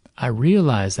I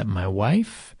realize that my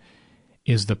wife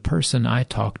is the person I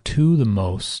talk to the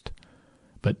most,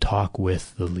 but talk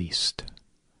with the least.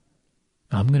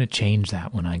 I'm going to change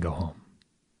that when I go home.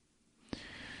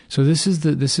 So this is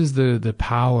the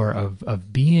power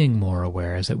of being more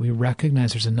aware, is that we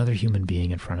recognize there's another human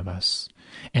being in front of us.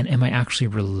 And am I actually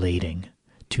relating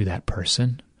to that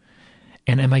person?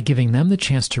 And am I giving them the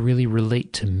chance to really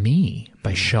relate to me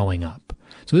by showing up?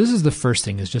 So this is the first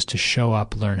thing, is just to show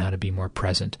up, learn how to be more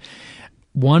present.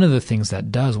 One of the things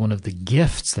one of the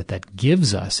gifts that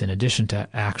gives us, in addition to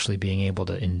actually being able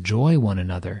to enjoy one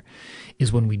another,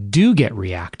 is when we do get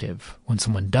reactive, when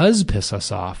someone does piss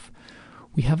us off,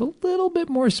 we have a little bit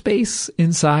more space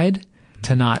inside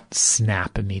to not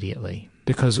snap immediately,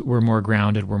 because we're more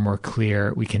grounded, we're more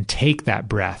clear. We can take that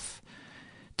breath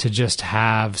to just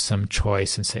have some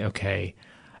choice and say, okay,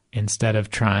 instead of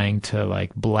trying to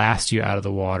blast you out of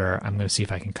the water, I'm going to see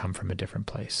if I can come from a different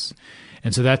place.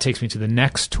 And so that takes me to the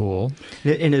next tool.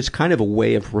 And it's kind of a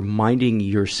way of reminding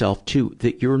yourself, too,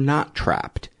 that you're not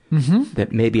trapped. Mm-hmm.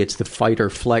 That maybe it's the fight or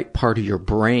flight part of your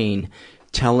brain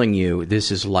telling you this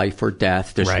is life or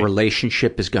death. This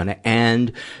relationship is going to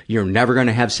end. You're never going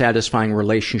to have satisfying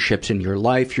relationships in your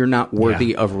life. You're not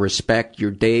worthy of respect.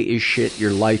 Your day is shit.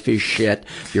 Your life is shit.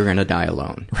 You're going to die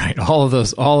alone. Right. All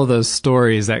of those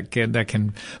stories that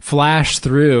can flash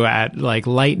through at like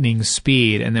lightning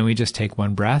speed. And then we just take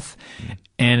one breath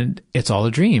and it's all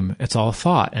a dream. It's all a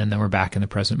thought. And then we're back in the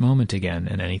present moment again,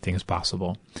 and anything is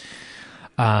possible.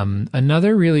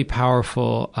 Another really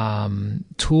powerful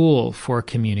tool for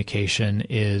communication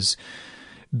is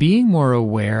being more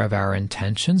aware of our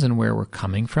intentions and where we're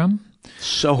coming from.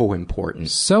 So important.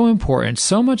 So important.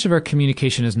 So much of our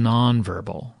communication is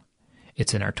nonverbal.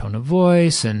 It's in our tone of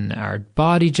voice and our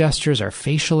body gestures, our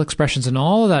facial expressions, and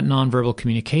all of that nonverbal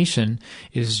communication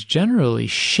is generally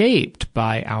shaped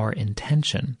by our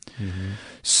intention. Mm-hmm.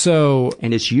 So,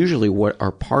 and it's usually what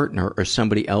our partner or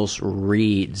somebody else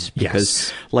reads,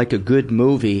 because like a good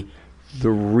movie,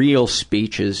 the real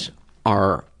speeches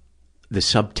are the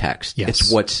subtext. Yes.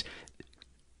 It's what's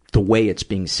the way it's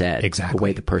being said, exactly, the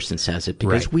way the person says it,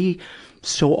 because we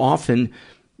so often,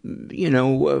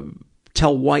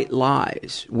 tell white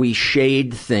lies. We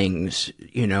shade things,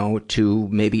 to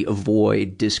maybe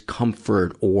avoid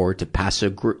discomfort or to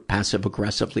passive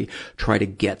aggressively try to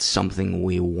get something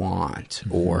we want,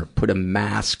 mm-hmm, or put a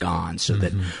mask on so mm-hmm,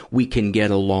 that we can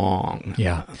get along.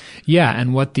 Yeah. Yeah.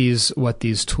 And what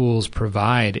these tools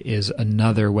provide is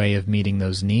another way of meeting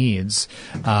those needs,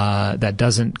 that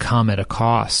doesn't come at a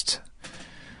cost.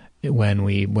 When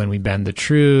we bend the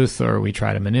truth or we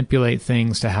try to manipulate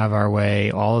things to have our way,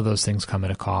 all of those things come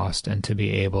at a cost. And to be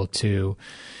able to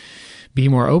be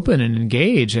more open and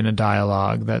engage in a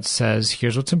dialogue that says,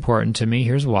 here's what's important to me,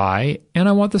 here's why, and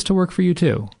I want this to work for you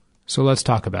too. So let's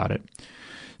talk about it.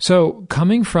 So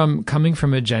coming from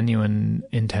a genuine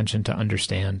intention to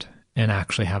understand and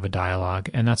actually have a dialogue.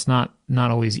 And that's not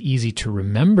always easy to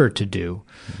remember to do.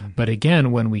 Mm-hmm. But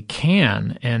again, when we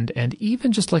can, and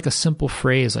even just like a simple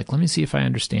phrase, like, let me see if I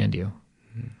understand you.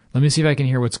 Mm-hmm. Let me see if I can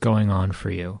hear what's going on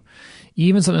for you.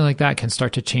 Even something like that can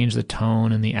start to change the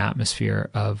tone and the atmosphere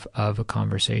of a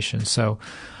conversation. So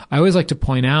I always like to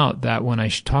point out that when I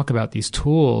talk about these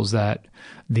tools, that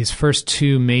these first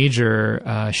two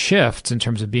major shifts in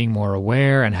terms of being more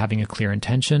aware and having a clear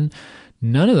intention,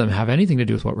 none of them have anything to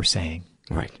do with what we're saying.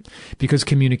 Right. Because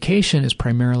communication is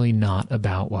primarily not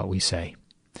about what we say.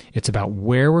 It's about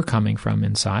where we're coming from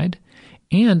inside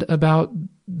and about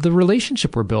the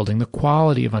relationship we're building, the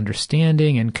quality of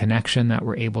understanding and connection that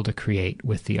we're able to create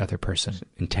with the other person.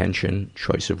 Intention,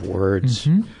 choice of words.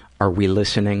 Mm-hmm. Are we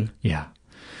listening? Yeah.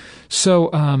 So,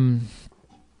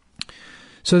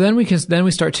 so then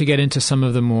we start to get into some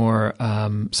of the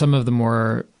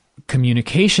more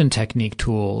communication technique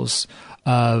tools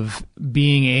of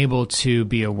being able to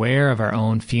be aware of our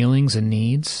own feelings and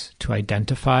needs, to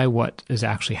identify what is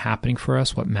actually happening for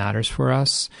us, what matters for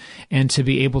us, and to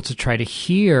be able to try to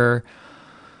hear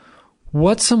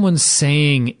what someone's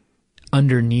saying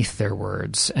underneath their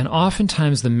words. And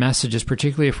oftentimes the messages,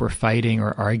 particularly if we're fighting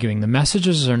or arguing, the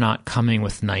messages are not coming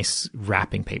with nice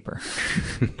wrapping paper.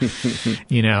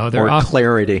 They're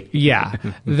clarity. Yeah.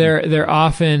 They're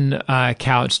often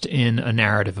couched in a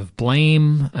narrative of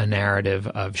blame, a narrative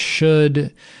of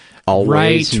should,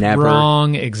 always, right, never,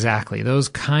 wrong, exactly. Those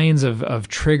kinds of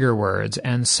trigger words.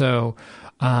 And so,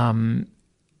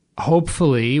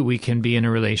 hopefully we can be in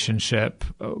a relationship,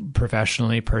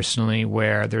 professionally, personally,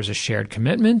 where there's a shared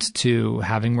commitment to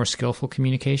having more skillful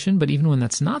communication. But even when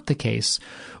that's not the case,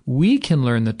 we can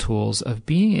learn the tools of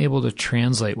being able to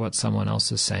translate what someone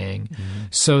else is saying,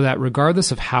 so that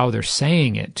regardless of how they're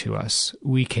saying it to us,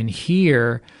 we can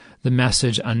hear the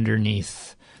message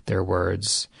underneath their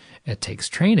words. It takes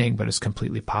training, but it's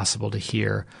completely possible to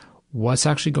hear what's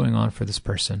actually going on for this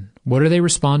person. What are they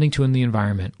responding to in the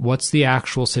environment? What's the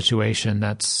actual situation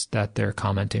that they're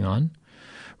commenting on?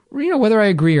 Whether I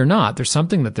agree or not, there's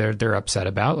something that they're upset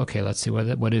about. Okay, let's see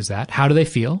what is that? How do they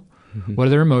feel? Mm-hmm. What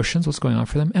are their emotions? What's going on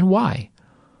for them? And why?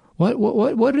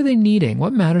 What are they needing?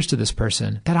 What matters to this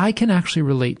person that I can actually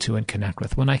relate to and connect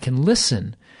with? When I can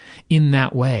listen in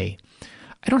that way,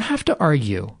 I don't have to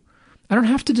argue. I don't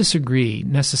have to disagree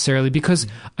necessarily, because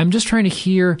I'm just trying to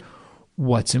hear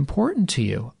what's important to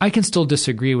you. I can still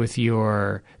disagree with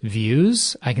your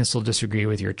views. I can still disagree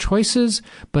with your choices,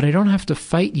 but I don't have to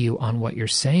fight you on what you're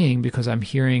saying, because I'm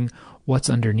hearing what's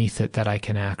underneath it that I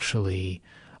can actually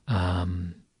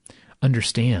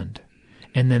understand.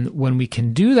 And then when we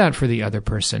can do that for the other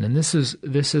person, and this is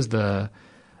the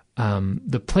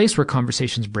place where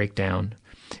conversations break down.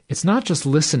 It's not just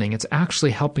listening, it's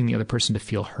actually helping the other person to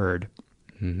feel heard.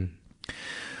 Mm-hmm.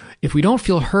 If we don't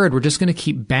feel heard, we're just going to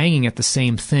keep banging at the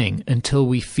same thing until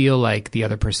we feel like the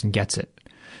other person gets it.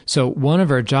 So one of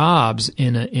our jobs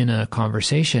in a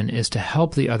conversation is to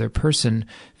help the other person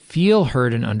feel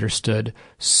heard and understood,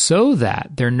 so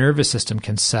that their nervous system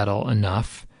can settle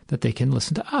enough that they can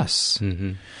listen to us.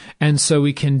 Mm-hmm. And so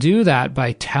we can do that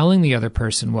by telling the other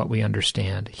person what we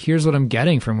understand. Here's what I'm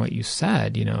getting from what you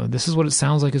said. This is what it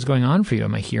sounds like is going on for you.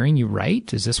 Am I hearing you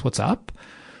right? Is this what's up?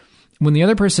 When the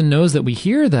other person knows that we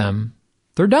hear them,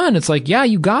 they're done. It's like, yeah,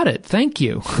 you got it. Thank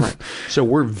you. Right. So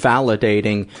we're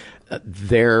validating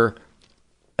their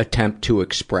attempt to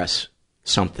express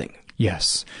something.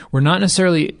 Yes. We're not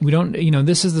necessarily,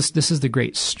 this is the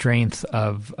great strength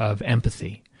of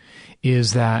empathy,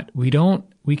 is that we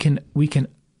can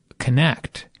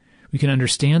connect. We can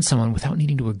understand someone without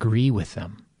needing to agree with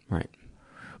them. Right.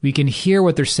 We can hear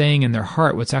what they're saying in their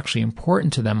heart, what's actually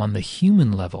important to them on the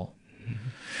human level,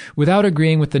 without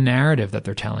agreeing with the narrative that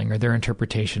they're telling or their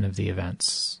interpretation of the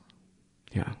events.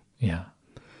 Yeah. Yeah.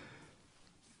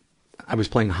 I was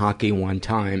playing hockey one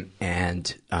time,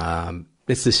 and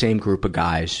it's the same group of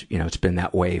guys. It's been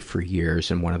that way for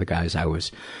years. And one of the guys I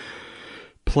was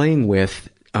playing with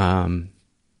kind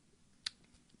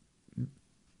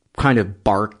of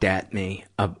barked at me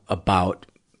about,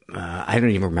 I don't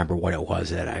even remember what it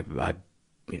was that I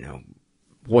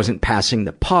wasn't passing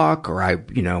the puck, or I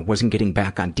wasn't getting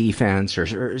back on defense,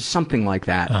 or something like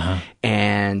that. Uh-huh.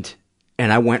 And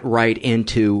I went right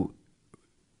into,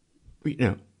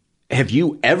 have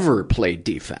you ever played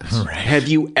defense? Right. Have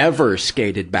you ever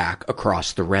skated back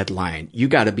across the red line? You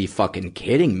got to be fucking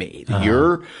kidding me.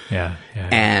 Uh-huh.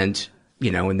 And,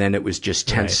 and then it was just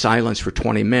tense silence for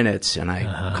 20 minutes. And I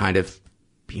kind of,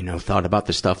 thought about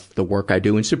the work I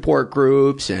do in support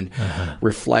groups, and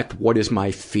reflect, what is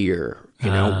my fear?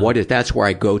 That's where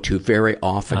I go to very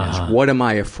often is, what am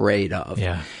I afraid of?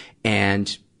 Yeah.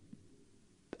 And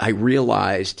I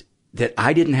realized that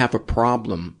I didn't have a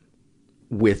problem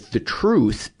with the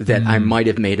truth that I might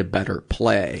have made a better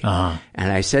play.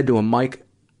 And I said to him, Mike,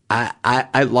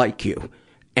 I like you,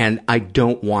 and I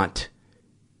don't want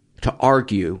to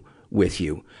argue with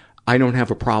you. I don't have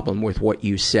a problem with what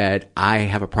you said. I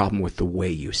have a problem with the way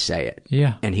you say it.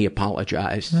 Yeah. And he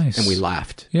apologized. Nice. And we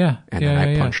laughed. Yeah. And then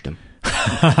I punched him.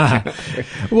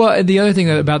 Well, the other thing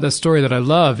about the story that I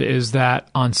love is that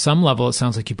on some level, it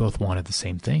sounds like you both wanted the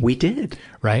same thing. We did.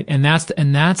 Right? And that's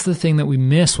the thing that we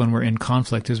miss when we're in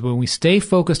conflict, is when we stay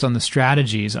focused on the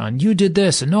strategies, on you did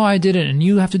this and no, I didn't, and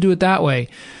you have to do it that way.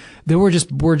 Then we're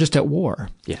just at war.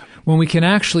 Yeah. When we can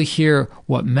actually hear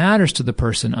what matters to the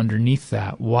person underneath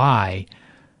that, why,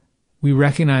 we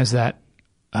recognize that,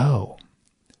 oh,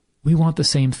 we want the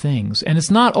same things. And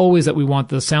it's not always that we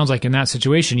want sounds like in that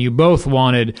situation, you both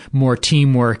wanted more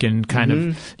teamwork and kind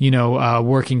of,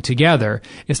 working together.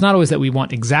 It's not always that we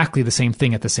want exactly the same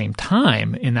thing at the same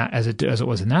time in that, as it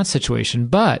was in that situation,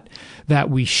 but that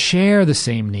we share the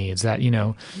same needs, that,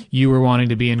 you were wanting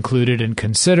to be included and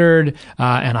considered,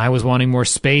 and I was wanting more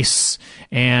space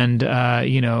and,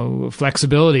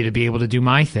 flexibility to be able to do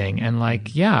my thing. And I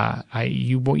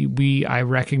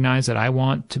recognize that I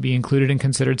want to be included and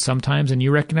considered sometimes, and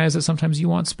you recognize that sometimes you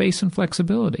want space and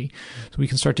flexibility. So we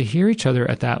can start to hear each other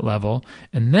at that level.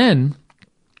 And then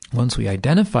once we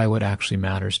identify what actually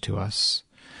matters to us,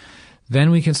 then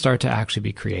we can start to actually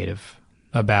be creative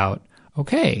about,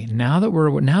 okay, now that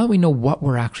we know what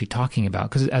we're actually talking about,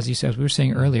 because as we were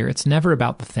saying earlier, it's never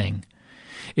about the thing.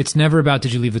 It's never about,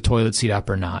 did you leave the toilet seat up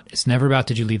or not? It's never about,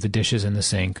 did you leave the dishes in the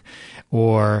sink,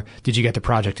 or did you get the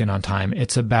project in on time?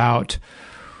 It's about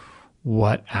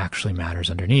what actually matters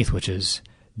underneath, which is,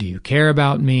 do you care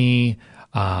about me?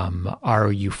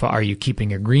 Are you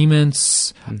keeping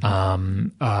agreements?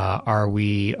 Are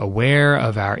we aware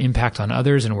of our impact on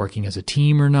others and working as a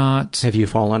team or not? Have you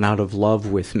fallen out of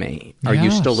love with me? Are you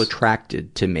still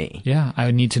attracted to me? Yeah, I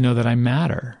need to know that I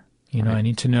matter. Right. I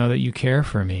need to know that you care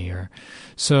for me.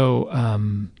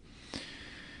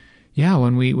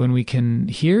 When we can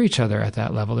hear each other at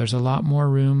that level, there's a lot more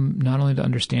room not only to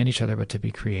understand each other, but to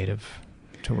be creative,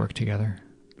 to work together.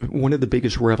 One of the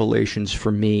biggest revelations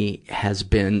for me has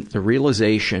been the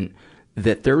realization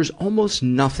that there's almost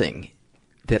nothing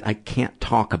that I can't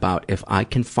talk about if I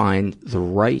can find the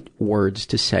right words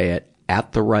to say it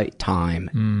at the right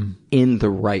time, in the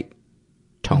right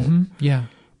tone. Mm-hmm. Yeah.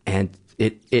 And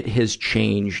it has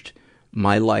changed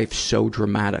my life so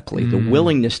dramatically. The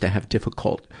willingness to have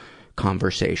difficult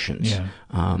conversations. Yeah.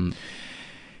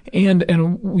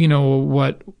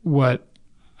 What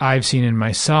I've seen in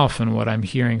myself and what I'm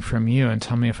hearing from you, and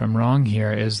tell me if I'm wrong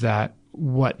here, is that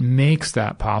what makes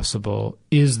that possible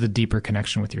is the deeper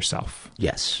connection with yourself.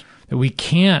 Yes. That we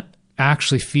can't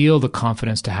actually feel the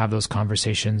confidence to have those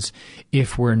conversations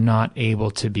if we're not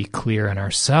able to be clear in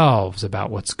ourselves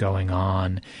about what's going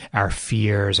on, our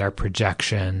fears, our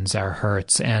projections, our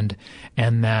hurts, and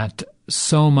that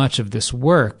so much of this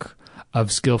work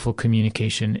of skillful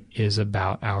communication is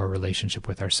about our relationship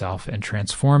with ourselves and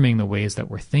transforming the ways that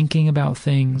we're thinking about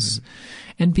things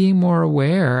and being more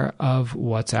aware of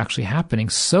what's actually happening,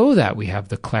 so that we have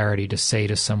the clarity to say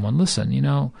to someone, listen,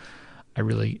 I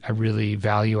really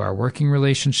value our working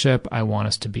relationship. I want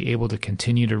us to be able to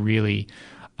continue to really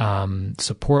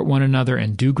support one another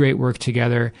and do great work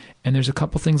together. And there's a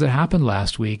couple things that happened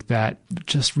last week that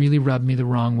just really rubbed me the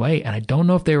wrong way. And I don't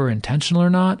know if they were intentional or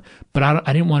not, but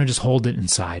I didn't want to just hold it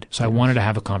inside. So I wanted to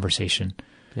have a conversation.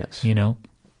 Yes.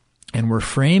 And we're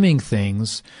framing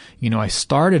things. I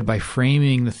started by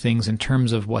framing the things in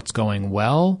terms of what's going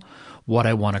well, what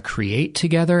I want to create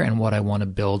together, and what I want to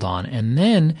build on. And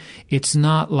then it's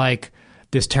not like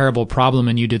this terrible problem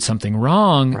and you did something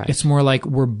wrong. Right. It's more like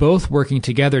we're both working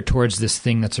together towards this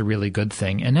thing that's a really good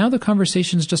thing. And now the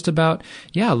conversation is just about,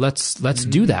 let's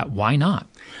do that. Why not?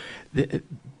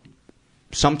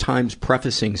 Sometimes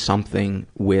prefacing something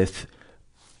with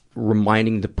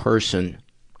reminding the person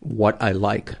what I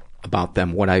like about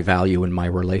them, what I value in my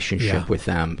relationship with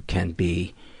them, can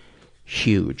be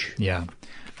huge. Yeah.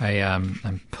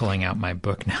 I'm pulling out my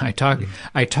book now. I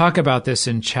talk about this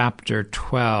in chapter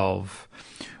 12,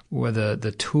 where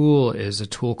the tool is a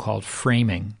tool called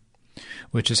framing,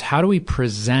 which is how do we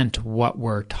present what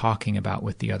we're talking about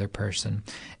with the other person.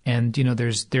 And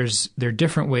there are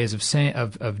different ways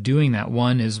of doing that.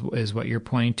 One is what you're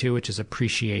pointing to, which is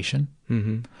appreciation.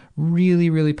 Mm-hmm. Really,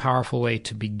 really powerful way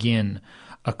to begin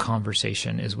a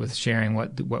conversation is with sharing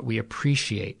what we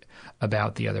appreciate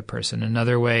about the other person.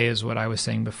 Another way is what I was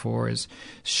saying before, is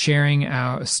stating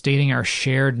our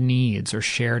shared needs or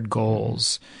shared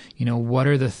goals. What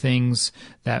are the things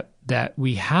that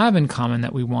we have in common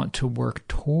that we want to work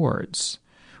towards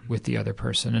with the other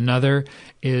person. Another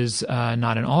is,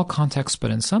 not in all contexts,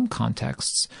 but in some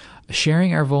contexts,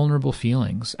 sharing our vulnerable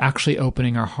feelings, actually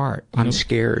opening our heart. I'm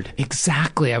scared.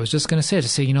 Exactly. I was just going to say,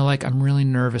 I'm really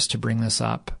nervous to bring this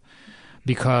up,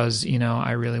 because,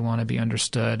 I really want to be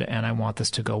understood and I want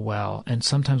this to go well. And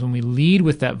sometimes when we lead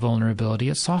with that vulnerability,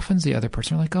 it softens the other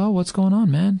person. We're like, oh, what's going on,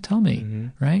 man? Tell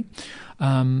me, right?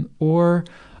 Or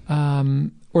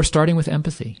starting with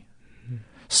empathy,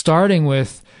 starting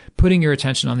with putting your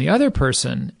attention on the other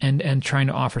person and trying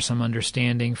to offer some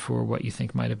understanding for what you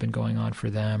think might have been going on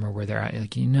for them or where they're at.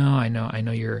 Like, I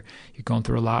know you're going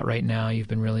through a lot right now. You've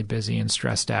been really busy and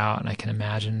stressed out, and I can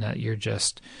imagine that you're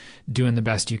just doing the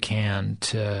best you can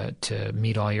to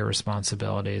meet all your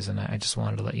responsibilities. And I just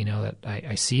wanted to let you know that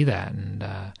I see that. And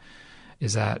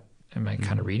am I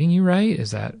kind of reading you right?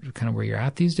 Is that kind of where you're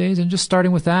at these days? And just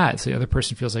starting with that, so the other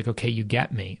person feels like, okay, you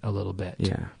get me a little bit.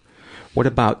 Yeah. What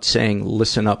about saying,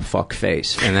 listen up, fuck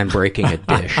face, and then breaking a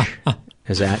dish?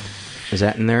 Is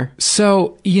that in there?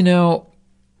 So, it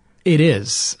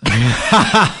is.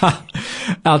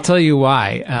 I'll tell you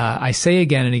why. I say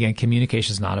again and again,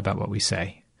 communication is not about what we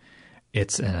say.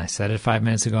 And I said it 5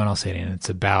 minutes ago and I'll say it again. It's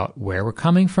about where we're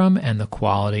coming from and the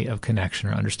quality of connection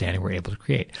or understanding we're able to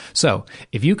create. So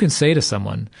if you can say to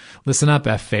someone, listen up,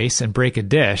 F face, and break a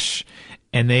dish,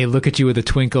 and they look at you with a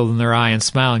twinkle in their eye and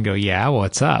smile and go, yeah,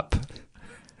 what's up?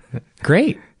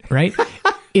 Great, right?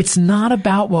 It's not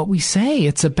about what we say.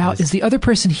 It's about, is the other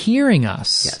person hearing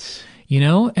us? Yes.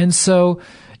 And so,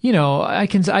 I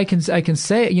can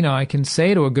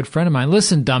say to a good friend of mine,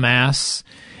 listen, dumbass.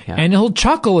 Yeah. And he'll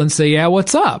chuckle and say, yeah,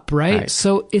 what's up? Right?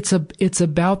 So it's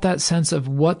about that sense of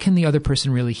what can the other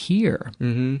person really hear?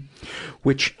 Mm-hmm.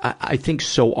 Which I think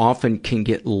so often can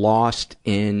get lost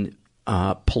in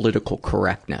political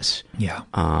correctness. Yeah.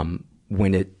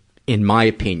 When it, in my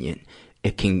opinion,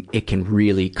 it can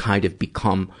really kind of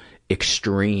become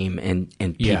extreme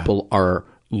and people are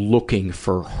looking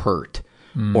for hurt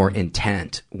or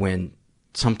intent when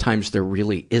sometimes there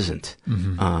really isn't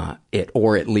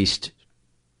or at least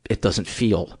it doesn't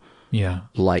feel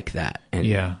like that.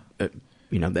 And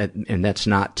and that's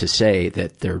not to say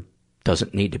that there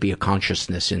doesn't need to be a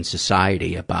consciousness in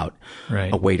society about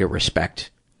a way to respect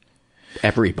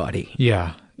everybody.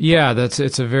 Yeah. Yeah,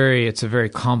 it's a very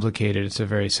complicated, it's a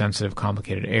very sensitive,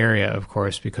 complicated area, of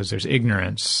course, because there's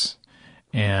ignorance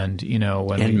and,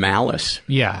 malice.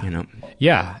 Yeah.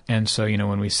 Yeah. And so,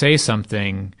 when we say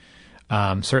something,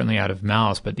 certainly out of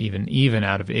malice, but even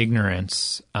out of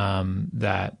ignorance,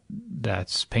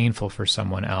 that's painful for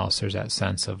someone else. There's that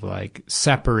sense of like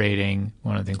separating.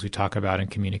 One of the things we talk about in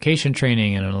communication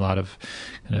training and in a lot of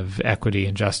kind of equity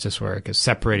and justice work is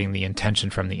separating the intention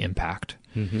from the impact.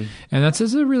 Mm-hmm. And that's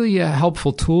a really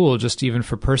helpful tool, just even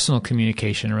for personal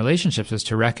communication and relationships, is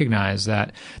to recognize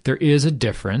that there is a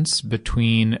difference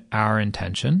between our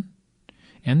intention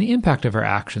and the impact of our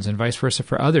actions, and vice versa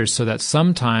for others, so that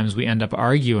sometimes we end up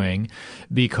arguing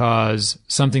because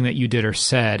something that you did or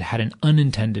said had an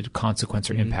unintended consequence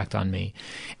or impact on me.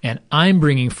 And I'm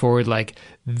bringing forward like,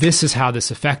 this is how this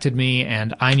affected me,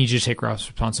 and I need you to take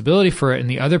responsibility for it. And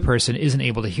the other person isn't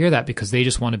able to hear that because they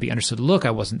just want to be understood. Look,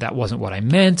 that wasn't what I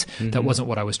meant. That wasn't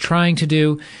what I was trying to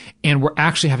do. And we're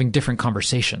actually having different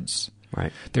conversations.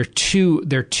 Right. There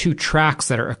are two tracks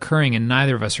that are occurring, and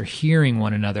neither of us are hearing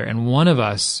one another. And one of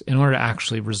us, in order to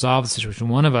actually resolve the situation,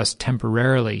 one of us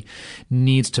temporarily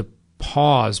needs to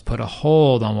pause, put a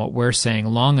hold on what we're saying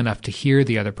long enough to hear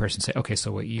the other person say, okay,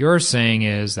 so what you're saying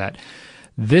is that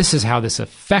this is how this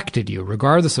affected you,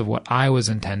 regardless of what I was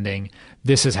intending.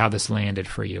 This is how this landed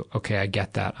for you. Okay, I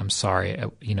get that. I'm sorry. I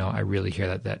really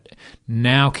hear that.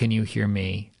 Now can you hear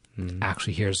me?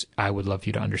 Actually, I would love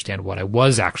you to understand what I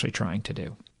was actually trying to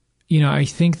do. I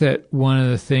think that one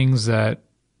of the things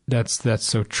that's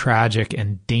so tragic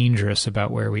and dangerous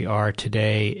about where we are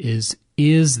today is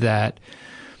that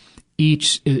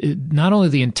not only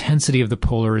the intensity of the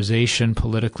polarization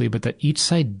politically, but that each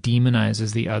side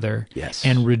demonizes the other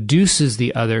and reduces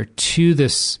the other to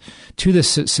this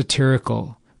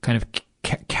satirical kind of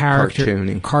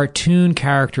cartoon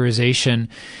characterization,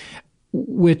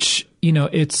 which,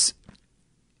 it's,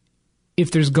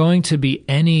 if there's going to be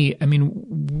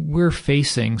we're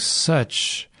facing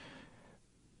such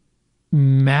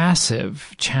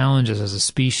massive challenges as a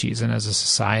species and as a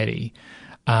society.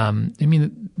 Our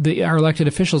elected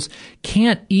officials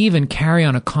can't even carry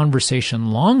on a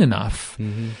conversation long enough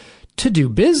to do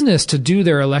business, to do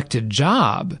their elected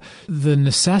job. The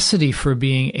necessity for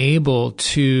being able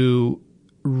to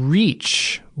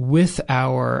reach with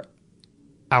our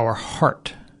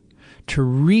heart, to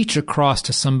reach across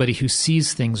to somebody who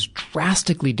sees things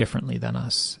drastically differently than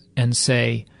us and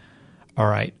say, all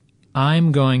right,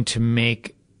 I'm going to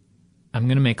make a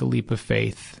leap of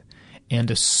faith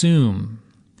and assume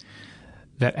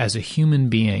that as a human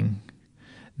being,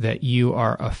 that you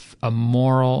are a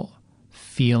moral,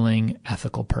 feeling,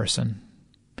 ethical person.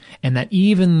 And that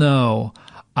even though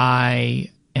I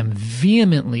am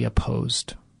vehemently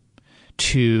opposed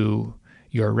to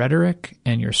your rhetoric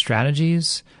and your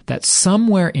strategies, that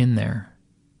somewhere in there,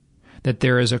 that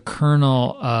there is a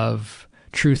kernel of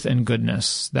truth and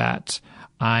goodness that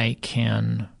I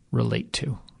can relate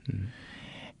to.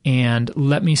 And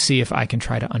let me see if I can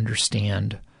try to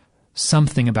understand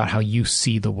something about how you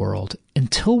see the world.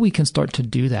 Until we can start to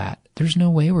do that, there's no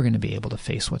way we're going to be able to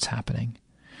face what's happening.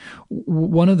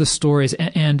 One of the stories,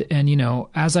 and you know,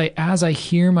 as I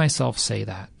hear myself say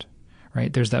that,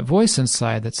 right, there's that voice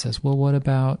inside that says, well, what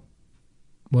about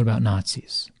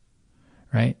Nazis?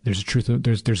 Right? There's a truth,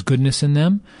 there's goodness in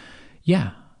them.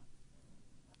 Yeah.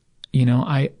 You know,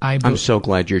 I'm so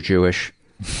glad you're Jewish.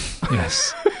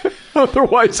 Yes.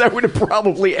 Otherwise, I would have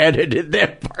probably edited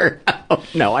that part out.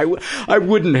 No, I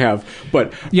wouldn't have.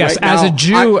 But yes, right as now,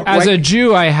 a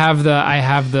Jew, I have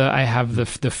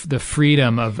the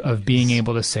freedom of being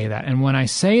able to say that. And when I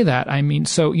say that, I mean,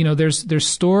 so you know, there's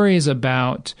stories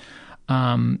about.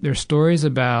 I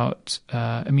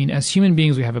mean, as human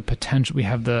beings, we have a potential. We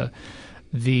have the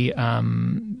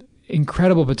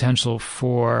incredible potential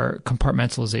for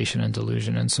compartmentalization and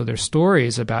delusion. And so there's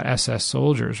stories about SS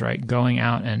soldiers, right, going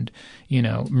out and, you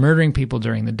know, murdering people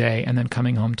during the day and then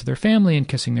coming home to their family and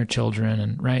kissing their children,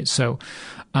 and right. So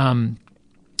the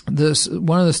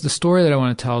story that I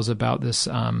want to tell is about this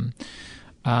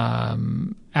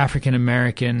African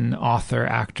American author,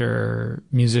 actor,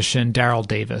 musician, Daryl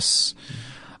Davis,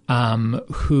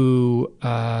 who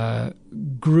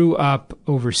grew up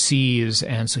overseas,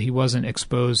 and so he wasn't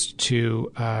exposed to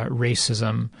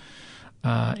racism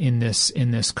in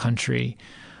this country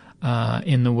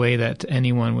in the way that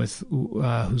anyone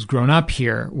who's grown up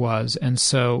here was. And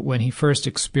so when he first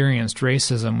experienced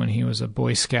racism, when he was a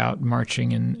Boy Scout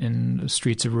marching in the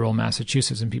streets of rural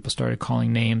Massachusetts, and people started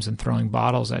calling names and throwing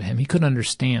bottles at him, he couldn't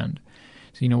understand.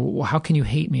 So, you know, well, how can you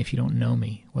hate me if you don't know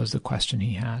me, was the question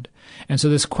he had. And so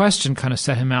this question kind of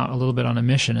set him out a little bit on a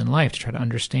mission in life to try to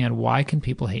understand, why can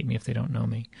people hate me if they don't know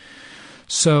me?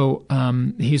 So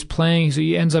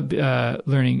he ends up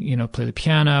learning, you know, play the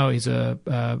piano. He's a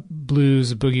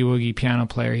blues, a boogie-woogie piano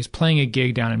player. He's playing a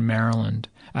gig down in Maryland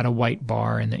at a white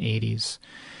bar in the 80s.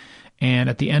 And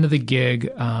at the end of the gig,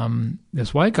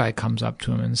 this white guy comes up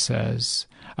to him and says,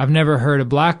 "I've never heard a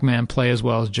black man play as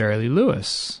well as Jerry Lee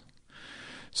Lewis."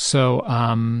 So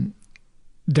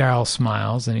Daryl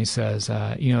smiles and he says,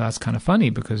 you know, that's kind of funny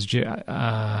because Jerry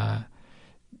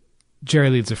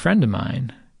Lee's a friend of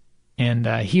mine. And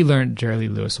he learned, Jerry Lee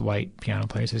Lewis, a white piano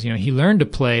player, says, you know, he learned to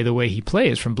play the way he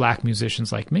plays from black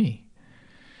musicians like me.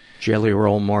 Jelly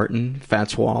Roll Morton,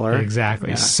 Fats Waller. Exactly.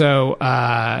 Yeah. So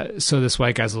this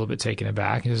white guy's a little bit taken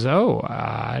aback. He says,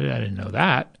 I didn't know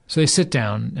that. So they sit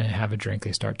down and have a drink.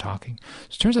 They start talking.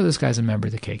 So it turns out this guy's a member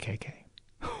of the KKK.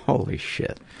 Holy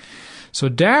shit. So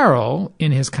Daryl,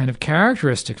 in his kind of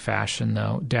characteristic fashion,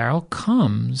 though, Daryl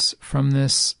comes from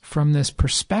this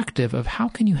perspective of, how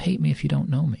can you hate me if you don't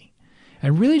know me?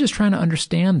 And really just trying to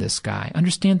understand this guy,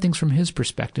 understand things from his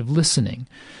perspective, listening,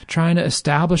 trying to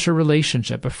establish a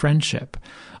relationship, a friendship,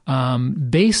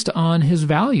 based on his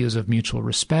values of mutual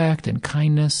respect and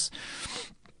kindness.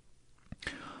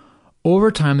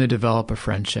 Over time, they develop a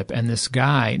friendship, and this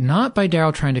guy, not by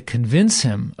Daryl trying to convince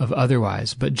him of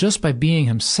otherwise, but just by being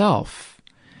himself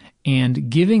and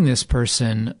giving this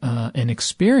person an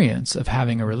experience of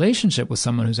having a relationship with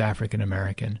someone who's African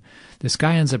American, this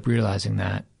guy ends up realizing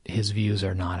that his views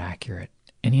are not accurate,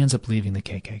 and he ends up leaving the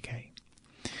KKK.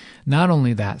 Not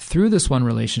only that, through this one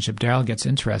relationship, Daryl gets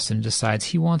interested and decides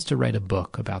he wants to write a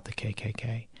book about the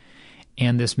KKK.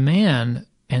 And this man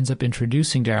ends up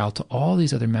introducing Daryl to all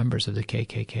these other members of the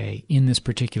KKK in this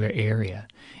particular area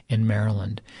in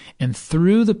Maryland. And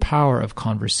through the power of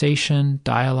conversation,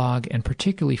 dialogue, and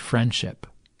particularly friendship,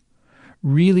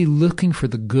 really looking for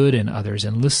the good in others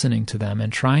and listening to them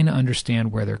and trying to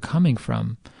understand where they're coming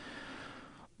from,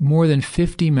 more than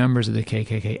 50 members of the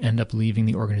KKK end up leaving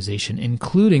the organization,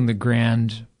 including the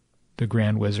Grand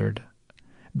Wizard.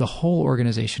 The whole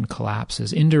organization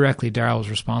collapses. Indirectly, Daryl was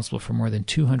responsible for more than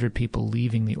 200 people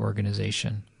leaving the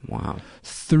organization. Wow.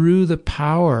 Through the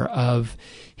power of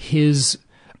his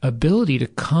ability to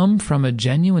come from a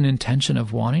genuine intention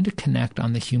of wanting to connect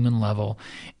on the human level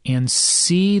and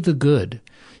see the good,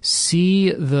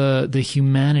 see the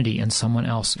humanity in someone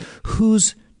else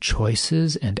whose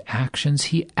choices and actions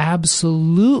he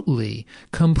absolutely,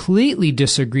 completely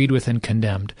disagreed with and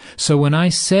condemned. So when I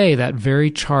say that very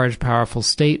charged, powerful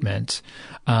statement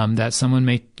that someone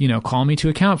may, call me to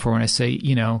account for, when I say,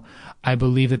 I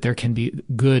believe that there can be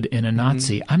good in a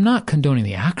Nazi, I'm not condoning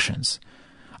the actions.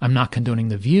 I'm not condoning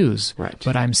the views. Right.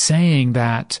 But I'm saying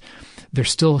that they're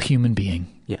still a human being.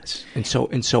 Yes. And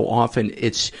so often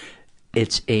it's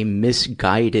a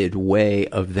misguided way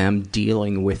of them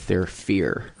dealing with their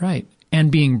fear. Right. And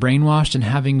being brainwashed and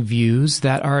having views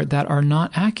that are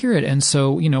not accurate. And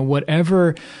so,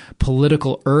 whatever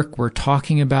political irk we're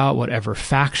talking about, whatever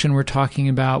faction we're talking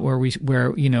about, where we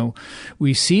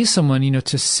see someone,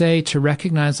 to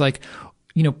recognize, like,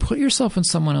 put yourself in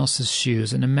someone else's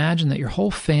shoes and imagine that your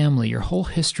whole family, your whole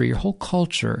history, your whole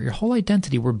culture, your whole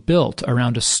identity were built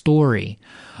around a story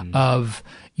of,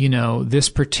 this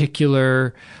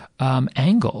particular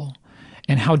angle.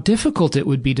 And how difficult it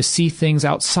would be to see things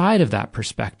outside of that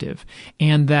perspective.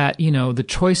 And that, the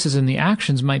choices and the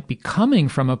actions might be coming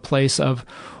from a place of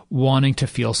wanting to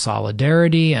feel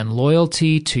solidarity and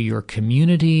loyalty to your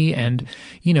community and,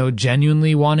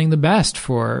 genuinely wanting the best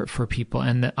for people.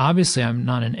 And that obviously I'm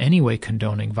not in any way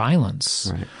condoning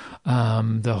violence. Right.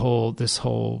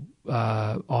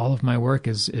 All of my work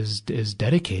is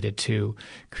dedicated to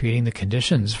creating the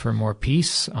conditions for more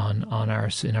peace in our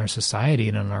society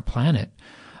and on our planet,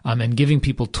 and giving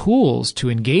people tools to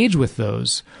engage with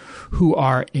those who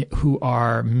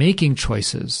are making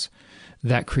choices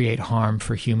that create harm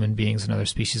for human beings and other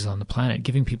species on the planet.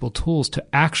 Giving people tools to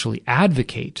actually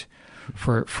advocate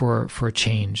for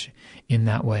change in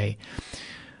that way.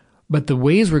 But the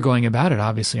ways we're going about it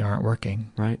obviously aren't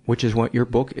working. Right, which is what your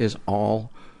book is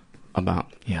all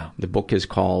about. Yeah. The book is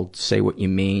called Say What You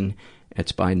Mean.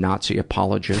 It's by Nazi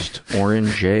apologist Oren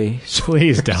J.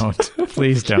 Please don't.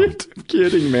 Please don't. I'm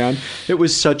kidding, man. It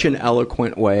was such an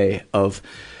eloquent way of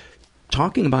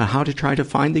talking about how to try to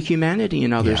find the humanity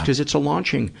in others, because it's a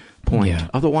launching point. Yeah.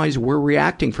 Otherwise, we're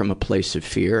reacting from a place of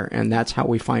fear, and that's how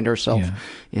we find ourselves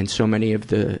in so many of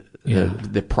the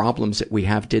problems that we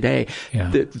have today. Yeah.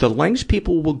 The lengths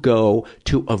people will go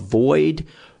to avoid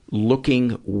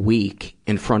looking weak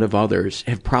in front of others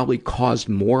have probably caused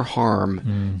more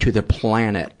harm to the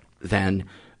planet than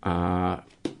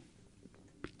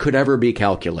could ever be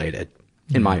calculated,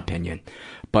 in my opinion.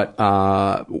 But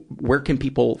where can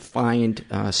people find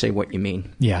Say What You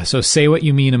Mean? Yeah, so Say What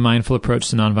You Mean, A Mindful Approach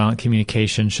to Nonviolent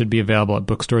Communication should be available at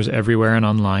bookstores everywhere and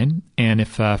online. And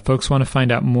if folks want to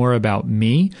find out more about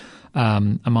me,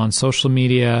 I'm on social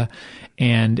media,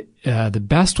 and the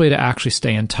best way to actually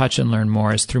stay in touch and learn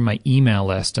more is through my email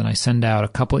list. And I send out a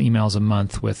couple emails a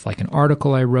month with like an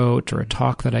article I wrote or a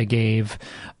talk that I gave.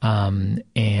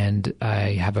 And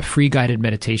I have a free guided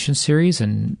meditation series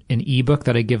and an ebook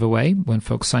that I give away when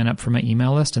folks sign up for my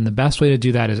email list. And the best way to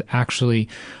do that is actually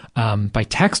by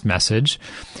text message.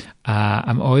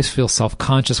 I always feel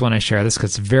self-conscious when I share this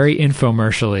because it's very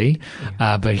infomercially,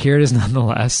 but here it is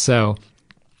nonetheless. So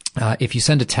if you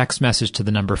send a text message to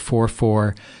the number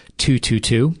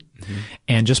 44222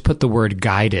 and just put the word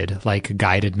guided, like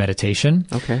guided meditation,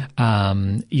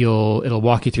 it'll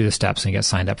walk you through the steps and get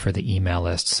signed up for the email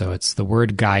list. So it's the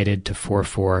word guided to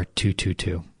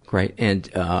 44222. Great. And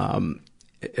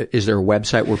is there a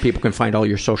website where people can find all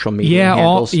your social media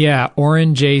handles?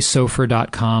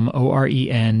 orenjsofer.com,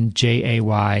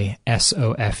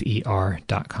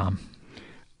 ORENJAYSOFER.com.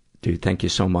 Dude, thank you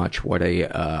so much. What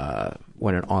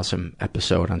an awesome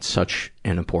episode on such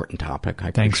an important topic.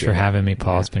 Thanks for having me,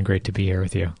 Paul. It's been great to be here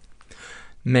with you.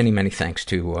 Many, many thanks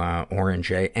to Oren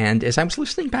J. And as I was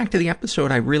listening back to the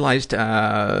episode, I realized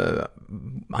I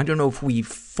don't know if we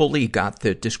fully got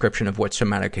the description of what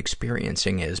somatic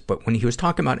experiencing is, but when he was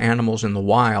talking about animals in the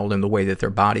wild and the way that their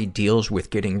body deals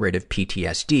with getting rid of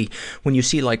PTSD, when you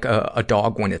see like a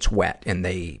dog when it's wet and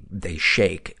they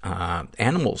shake,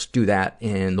 animals do that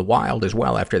in the wild as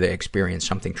well after they experience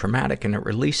something traumatic, and it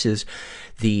releases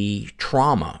the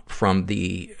trauma from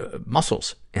the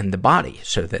muscles in the body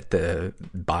so that the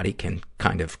body can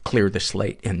kind of clear the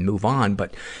slate and move on.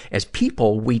 But as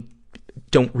people, we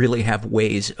don't really have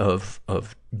ways of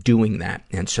doing that.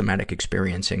 And somatic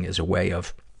experiencing is a way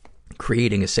of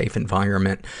creating a safe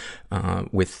environment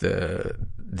with the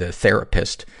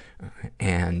therapist.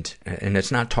 And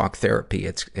it's not talk therapy.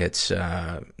 It's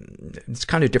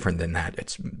kind of different than that.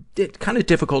 It's kind of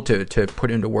difficult to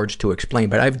put into words to explain,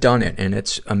 but I've done it and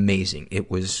it's amazing. It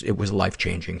was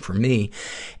life-changing for me,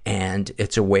 and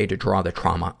it's a way to draw the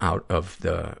trauma out of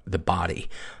the body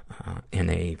in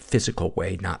a physical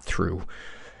way, not through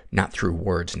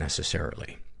words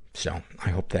necessarily. So I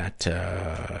hope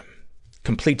that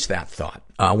completes that thought.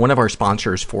 One of our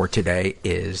sponsors for today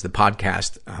is the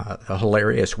podcast, The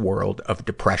Hilarious World of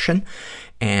Depression.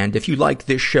 And if you like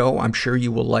this show, I'm sure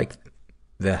you will like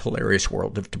The Hilarious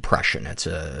World of Depression. It's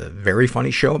a very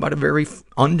funny show about a very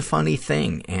unfunny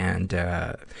thing. And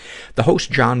the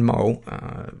host, John Moe,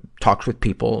 talks with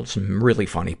people, some really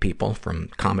funny people from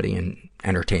comedy and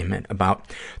entertainment, about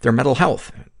their mental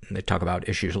health, They talk about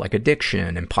issues like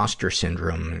addiction, imposter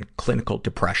syndrome, and clinical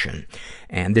depression.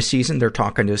 And this season, they're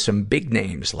talking to some big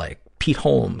names like Pete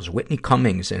Holmes, Whitney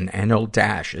Cummings, and Anil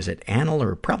Dash. Is it Anil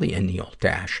or probably Anil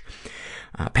Dash?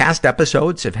 Past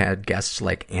episodes have had guests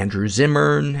like Andrew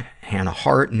Zimmern, Hannah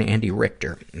Hart, and Andy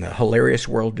Richter. The hilarious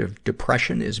world of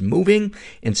depression is moving,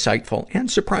 insightful, and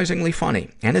surprisingly funny.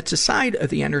 And it's a side of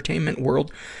the entertainment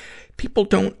world people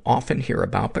don't often hear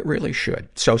about, but really should.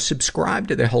 So subscribe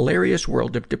to the hilarious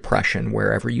world of depression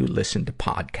wherever you listen to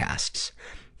podcasts.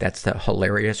 That's the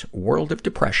hilarious world of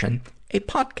depression, a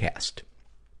podcast.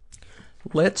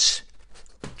 Let's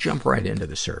jump right into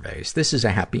the surveys. This is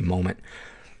a happy moment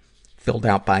filled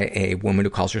out by a woman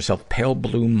who calls herself Pale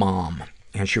Blue Mom.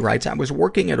 And she writes, I was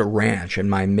working at a ranch in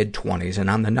my mid-20s, and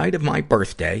on the night of my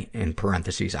birthday, in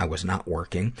parentheses, I was not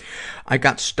working, I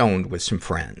got stoned with some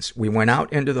friends. We went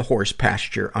out into the horse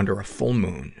pasture under a full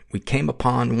moon. We came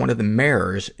upon one of the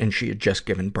mares, and she had just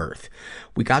given birth.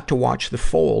 We got to watch the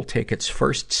foal take its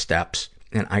first steps,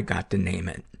 and I got to name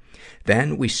it.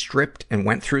 Then we stripped and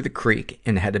went through the creek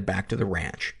and headed back to the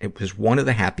ranch. It was one of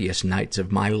the happiest nights of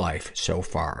my life so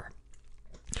far.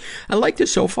 I like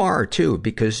this so far, too,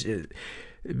 because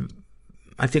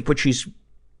I think what she's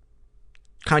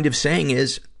kind of saying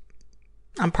is,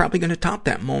 I'm probably going to top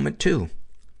that moment, too.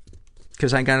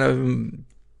 Because I got a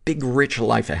big, rich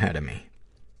life ahead of me.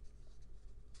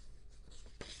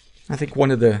 I think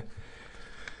one of the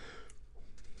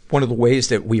ways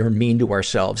that we are mean to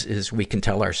ourselves is we can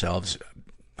tell ourselves,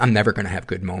 I'm never going to have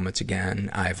good moments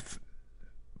again.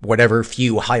 Whatever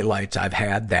few highlights I've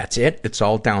had, that's it. It's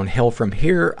all downhill from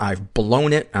here. I've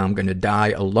blown it. I'm going to die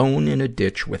alone in a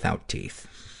ditch without teeth.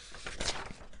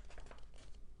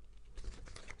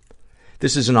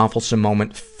 This is an awfulsome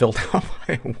moment filled out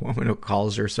by a woman who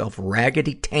calls herself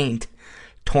Raggedy Taint,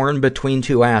 torn between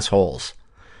two assholes.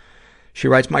 She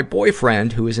writes, my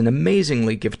boyfriend, who is an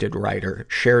amazingly gifted writer,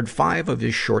 shared 5 of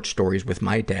his short stories with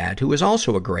my dad, who is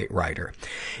also a great writer,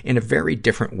 in a very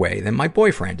different way than my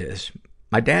boyfriend is.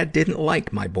 My dad didn't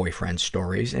like my boyfriend's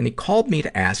stories, and he called me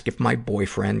to ask if my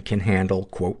boyfriend can handle,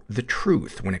 quote, the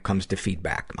truth when it comes to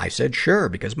feedback. I said sure,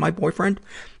 because my boyfriend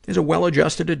is a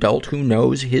well-adjusted adult who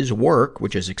knows his work,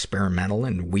 which is experimental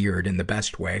and weird in the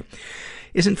best way,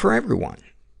 isn't for everyone.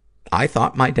 I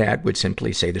thought my dad would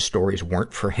simply say the stories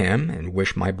weren't for him and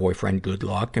wish my boyfriend good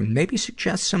luck and maybe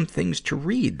suggest some things to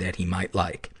read that he might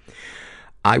like.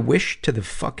 I wish to the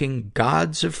fucking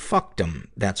gods of fuckdom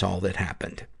that's all that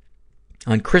happened.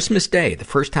 On Christmas Day, the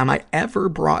first time I ever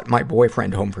brought my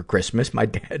boyfriend home for Christmas, my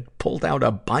dad pulled out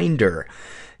a binder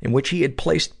in which he had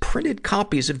placed printed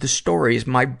copies of the stories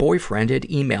my boyfriend had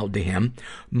emailed to him,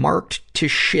 marked to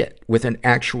shit with an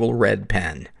actual red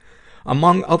pen.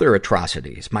 Among other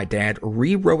atrocities, my dad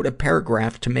rewrote a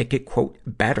paragraph to make it, quote,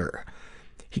 better.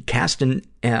 He cast an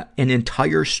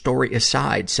entire story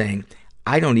aside, saying,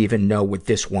 I don't even know what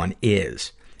this one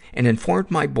is, and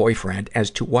informed my boyfriend as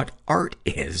to what art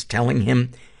is, telling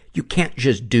him, you can't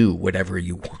just do whatever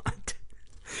you want.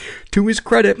 To his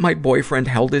credit, my boyfriend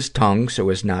held his tongue so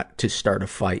as not to start a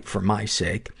fight for my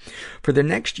sake. For the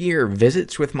next year,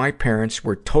 visits with my parents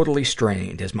were totally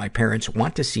strained, as my parents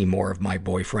want to see more of my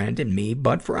boyfriend and me,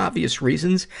 but for obvious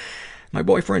reasons, my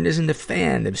boyfriend isn't a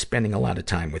fan of spending a lot of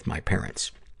time with my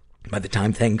parents. By the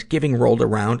time Thanksgiving rolled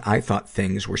around, I thought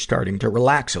things were starting to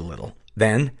relax a little.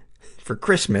 Then, for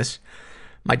Christmas,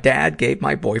 my dad gave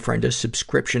my boyfriend a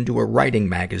subscription to a writing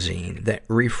magazine that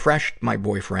refreshed my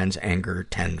boyfriend's anger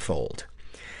tenfold.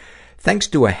 Thanks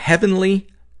to a heavenly,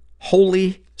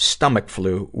 holy stomach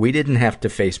flu, we didn't have to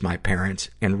face my parents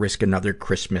and risk another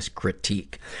Christmas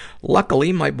critique.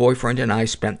 Luckily, my boyfriend and I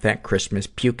spent that Christmas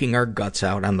puking our guts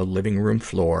out on the living room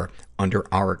floor under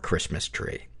our Christmas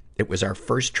tree. It was our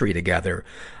first tree together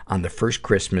on the first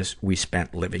Christmas we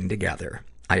spent living together.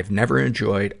 I have never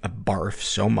enjoyed a barf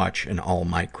so much in all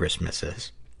my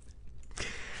Christmases.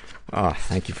 Oh,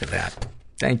 thank you for that.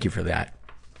 Thank you for that.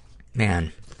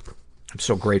 Man, I'm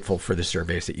so grateful for the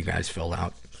surveys that you guys filled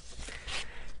out.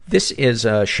 This is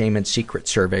a Shame and Secret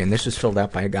survey, and this is filled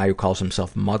out by a guy who calls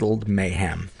himself Muddled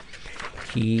Mayhem.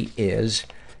 He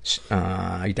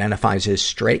identifies as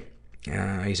straight.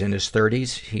 He's in his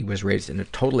 30s. He was raised in a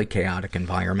totally chaotic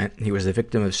environment. He was the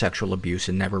victim of sexual abuse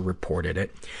and never reported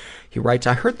it. He writes,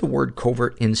 I heard the word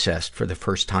covert incest for the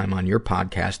first time on your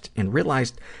podcast and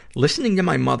realized listening to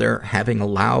my mother having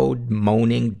loud,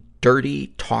 moaning, dirty,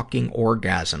 talking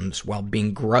orgasms while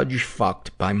being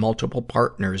grudge-fucked by multiple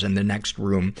partners in the next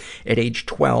room at age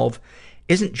 12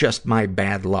 isn't just my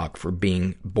bad luck for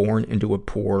being born into a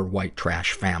poor white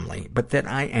trash family, but that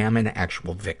I am an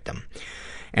actual victim.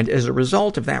 And as a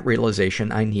result of that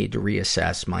realization, I need to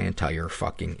reassess my entire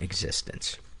fucking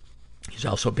existence. He's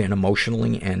also been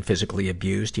emotionally and physically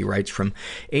abused. He writes, from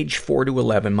age 4 to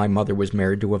 11, my mother was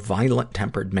married to a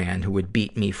violent-tempered man who would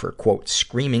beat me for, quote,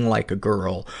 screaming like a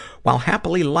girl, while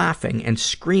happily laughing and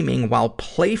screaming while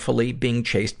playfully being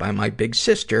chased by my big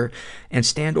sister, and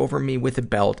stand over me with a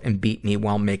belt and beat me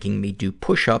while making me do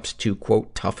push-ups to,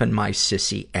 quote, toughen my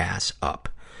sissy ass up.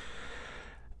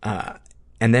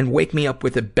 And then wake me up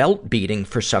with a belt beating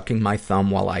for sucking my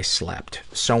thumb while I slept.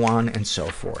 So on and so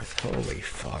forth. Holy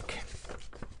fuck.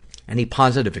 Any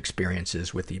positive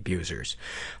experiences with the abusers?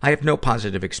 I have no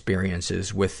positive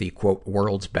experiences with the, quote,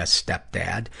 world's best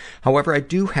stepdad. However, I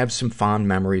do have some fond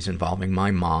memories involving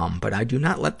my mom, but I do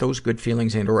not let those good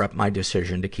feelings interrupt my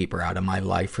decision to keep her out of my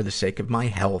life for the sake of my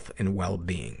health and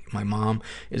well-being. My mom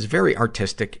is very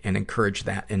artistic and encouraged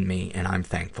that in me, and I'm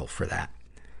thankful for that.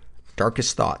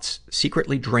 Darkest thoughts: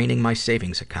 secretly draining my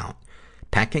savings account,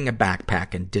 packing a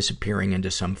backpack and disappearing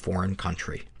into some foreign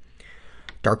country.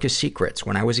 Darkest secrets: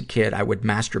 when I was a kid, I would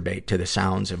masturbate to the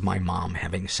sounds of my mom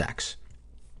having sex.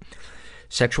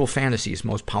 Sexual fantasies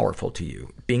most powerful to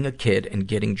you: being a kid and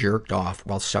getting jerked off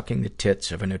while sucking the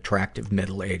tits of an attractive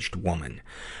middle-aged woman.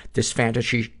 This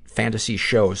fantasy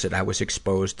shows that I was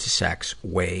exposed to sex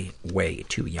way, way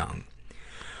too young.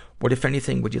 What, if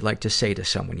anything, would you like to say to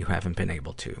someone you haven't been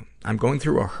able to? I'm going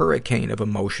through a hurricane of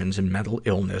emotions and mental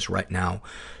illness right now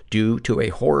due to a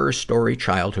horror story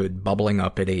childhood bubbling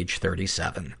up at age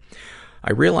 37.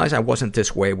 I realize I wasn't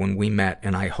this way when we met,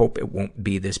 and I hope it won't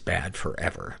be this bad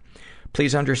forever.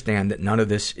 Please understand that none of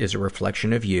this is a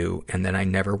reflection of you, and that I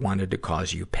never wanted to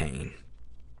cause you pain.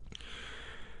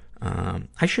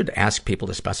 I should ask people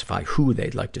to specify who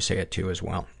they'd like to say it to as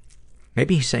well.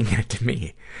 Maybe he's saying it to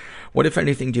me. What, if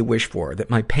anything, do you wish for? That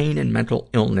my pain and mental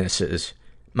illness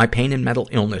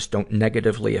don't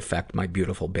negatively affect my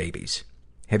beautiful babies.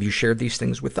 Have you shared these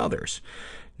things with others?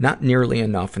 Not nearly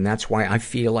enough, and that's why I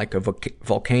feel like a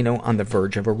volcano on the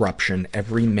verge of eruption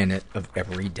every minute of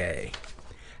every day.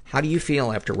 How do you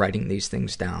feel after writing these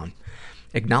things down?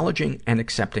 Acknowledging and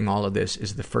accepting all of this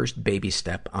is the first baby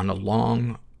step on a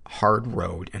long, hard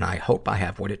road, and I hope I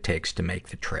have what it takes to make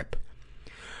the trip.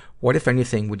 What, if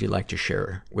anything, would you like to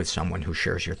share with someone who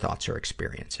shares your thoughts or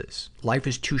experiences? Life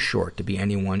is too short to be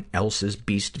anyone else's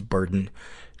beast of burden.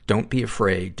 Don't be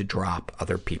afraid to drop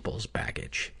other people's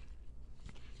baggage.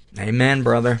 Amen,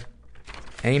 brother.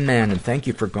 Amen. And thank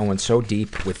you for going so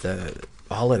deep with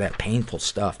all of that painful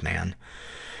stuff, man.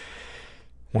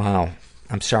 Wow.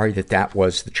 I'm sorry that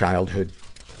was the childhood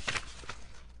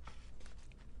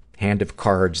hand of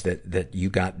cards that you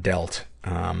got dealt.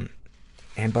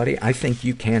 And buddy, I think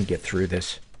you can get through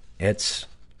this. I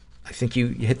think you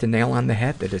hit the nail on the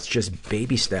head, that it's just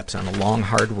baby steps on a long,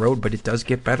 hard road, but it does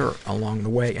get better along the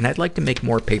way. And I'd like to make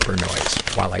more paper noise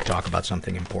while I talk about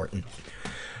something important.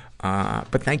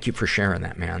 But thank you for sharing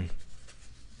that, man.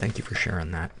 Thank you for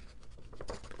sharing that.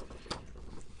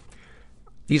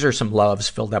 These are some loves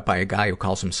filled out by a guy who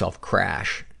calls himself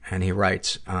Crash. And he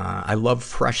writes, I love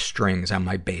fresh strings on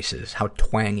my basses, how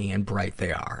twangy and bright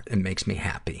they are. It makes me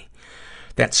happy.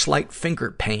 That slight finger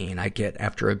pain I get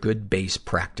after a good bass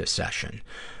practice session.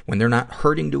 When they're not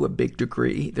hurting to a big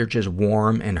degree, they're just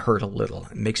warm and hurt a little.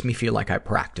 It makes me feel like I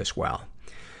practice well.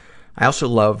 I also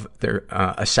love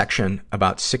a section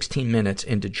about 16 minutes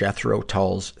into Jethro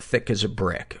Tull's Thick as a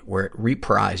Brick, where it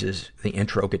reprises the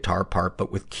intro guitar part,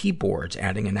 but with keyboards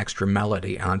adding an extra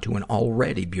melody onto an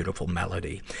already beautiful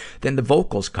melody. Then the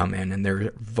vocals come in, and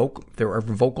there are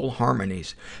vocal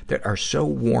harmonies that are so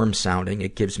warm-sounding,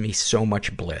 it gives me so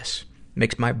much bliss.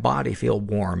 Makes my body feel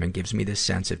warm and gives me this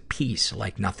sense of peace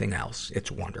like nothing else.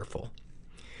 It's wonderful.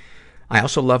 I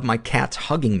also love my cats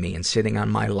hugging me and sitting on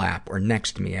my lap or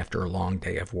next to me after a long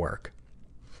day of work.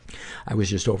 I was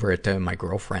just over at my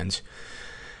girlfriend's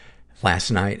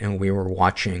last night, and we were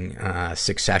watching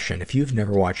Succession. If you've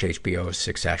never watched HBO's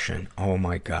Succession, oh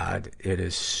my God, it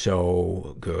is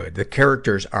so good. The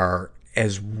characters are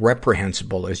as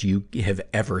reprehensible as you have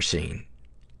ever seen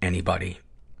anybody.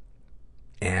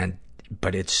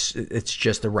 But it's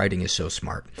just the writing is so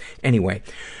smart. Anyway,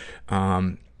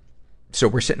 so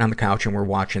we're sitting on the couch and we're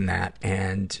watching that,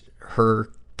 and her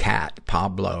cat,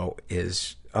 Pablo,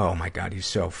 is, oh my God, he's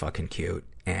so fucking cute.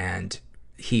 And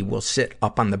he will sit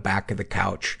up on the back of the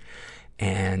couch,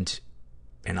 and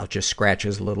I'll just scratch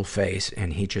his little face,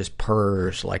 and he just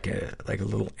purrs like a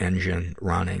little engine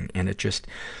running, and it just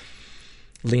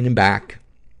leaning back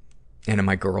into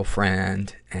my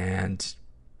girlfriend and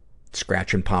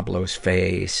scratching Pablo's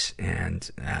face. And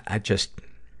I just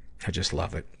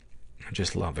love it. I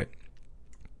just love it.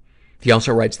 He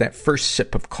also writes, that first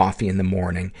sip of coffee in the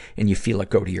morning and you feel it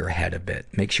go to your head a bit.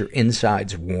 Makes your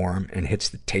insides warm and hits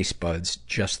the taste buds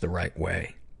just the right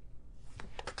way.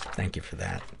 Thank you for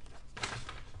that.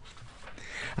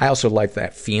 I also like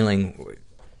that feeling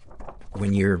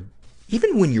when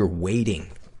even when you're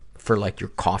waiting for like your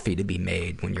coffee to be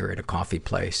made when you're at a coffee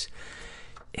place,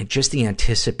 and just the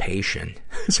anticipation.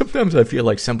 Sometimes I feel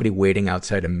like somebody waiting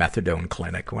outside a methadone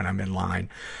clinic when I'm in line,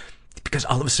 because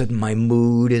all of a sudden my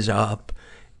mood is up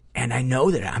and I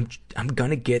know that I'm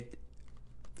gonna get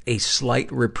a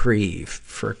slight reprieve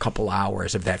for a couple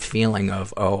hours of that feeling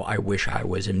of, oh, I wish I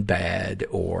was in bed,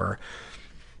 or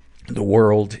the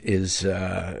world is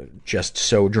just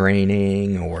so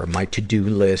draining, or my to-do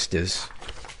list is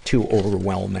too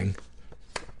overwhelming.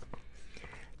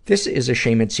 This is a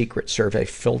Shame and Secret survey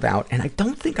filled out, and I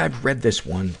don't think I've read this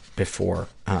one before.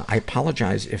 I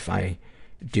apologize if I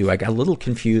do. I got a little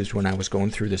confused when I was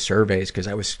going through the surveys because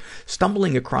I was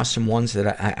stumbling across some ones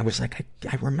that I was like,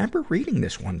 I remember reading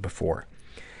this one before.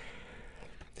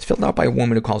 It's filled out by a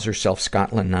woman who calls herself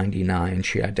Scotland99.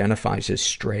 She identifies as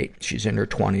straight. She's in her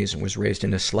 20s and was raised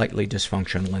in a slightly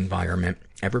dysfunctional environment.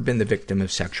 Ever been the victim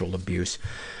of sexual abuse?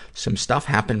 Some stuff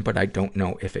happened, but I don't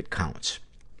know if it counts.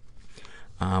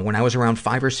 When I was around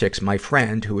 5 or 6, my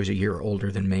friend, who is a year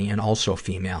older than me and also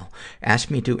female, asked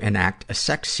me to enact a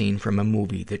sex scene from a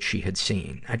movie that she had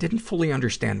seen. I didn't fully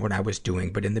understand what I was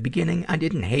doing, but in the beginning, I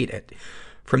didn't hate it.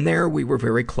 From there, we were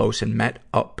very close and met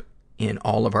up in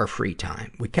all of our free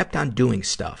time. We kept on doing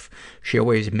stuff. She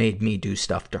always made me do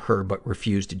stuff to her, but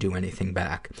refused to do anything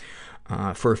back.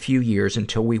 For a few years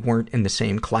until we weren't in the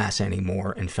same class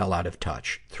anymore and fell out of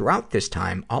touch. Throughout this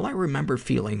time, all I remember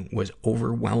feeling was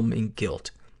overwhelming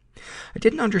guilt. I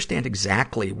didn't understand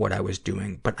exactly what I was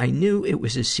doing, but I knew it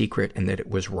was a secret and that it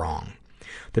was wrong.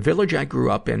 The village I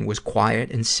grew up in was quiet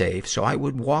and safe, so I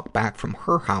would walk back from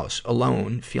her house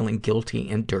alone, feeling guilty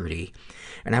and dirty,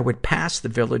 and I would pass the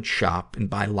village shop and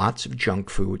buy lots of junk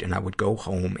food, and I would go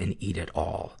home and eat it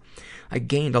all. I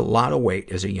gained a lot of weight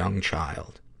as a young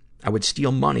child. I would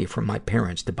steal money from my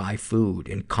parents to buy food,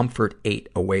 and comfort ate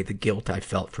away the guilt I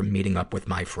felt from meeting up with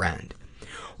my friend.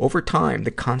 Over time,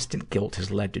 the constant guilt has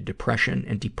led to depression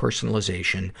and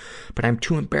depersonalization, but I'm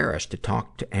too embarrassed to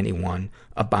talk to anyone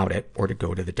about it or to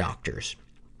go to the doctors.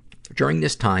 During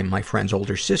this time, my friend's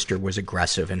older sister was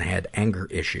aggressive and had anger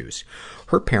issues.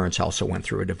 Her parents also went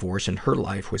through a divorce, and her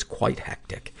life was quite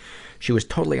hectic. She was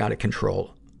totally out of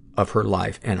control of her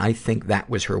life, and I think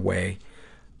that was her way.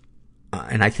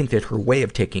 And I think that her way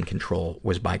of taking control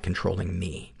was by controlling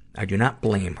me. I do not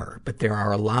blame her, but there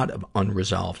are a lot of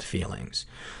unresolved feelings.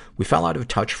 We fell out of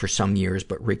touch for some years,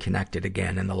 but reconnected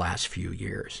again in the last few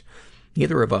years.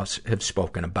 Neither of us have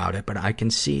spoken about it, but I can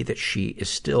see that she is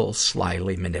still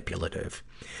slyly manipulative.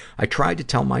 I tried to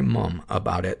tell my mom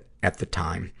about it at the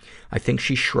time. I think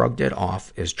she shrugged it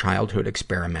off as childhood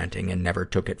experimenting and never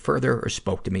took it further or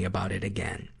spoke to me about it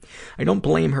again. I don't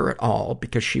blame her at all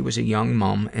because she was a young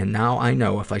mom, and now I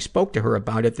know if I spoke to her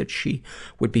about it that she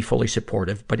would be fully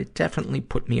supportive, but it definitely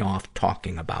put me off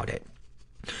talking about it.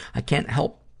 I can't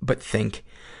help but think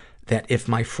that if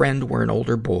my friend were an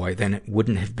older boy, then it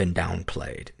wouldn't have been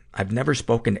downplayed. I've never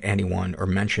spoken to anyone or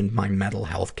mentioned my mental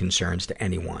health concerns to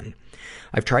anyone.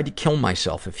 I've tried to kill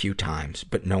myself a few times,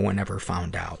 but no one ever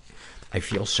found out. I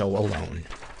feel so alone.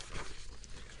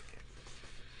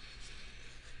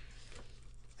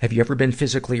 Have you ever been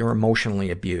physically or emotionally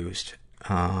abused?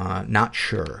 Not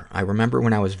sure. I remember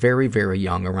when I was very, very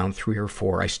young, around 3 or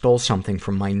 4, I stole something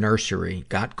from my nursery,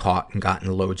 got caught, and got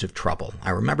in loads of trouble.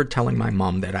 I remember telling my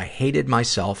mom that I hated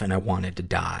myself and I wanted to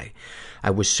die.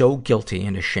 I was so guilty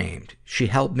and ashamed. She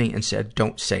held me and said,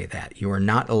 "Don't say that. You are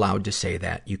not allowed to say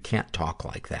that. You can't talk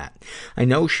like that." I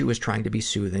know she was trying to be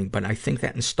soothing, but I think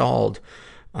that installed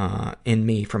in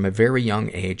me from a very young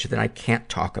age that I can't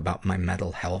talk about my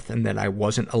mental health and that I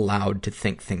wasn't allowed to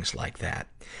think things like that.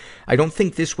 I don't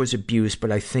think this was abuse,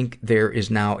 but I think there is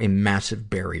now a massive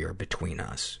barrier between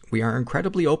us. We are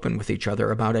incredibly open with each other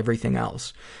about everything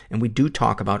else, and we do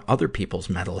talk about other people's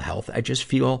mental health. I just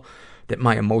feel that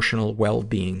my emotional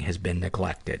well-being has been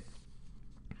neglected.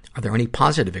 Are there any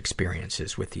positive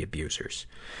experiences with the abusers?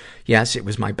 Yes, it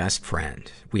was my best friend.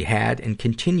 We had and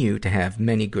continue to have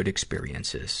many good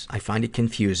experiences. I find it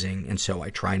confusing, and so I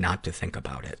try not to think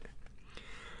about it.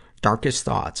 Darkest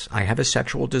thoughts. I have a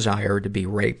sexual desire to be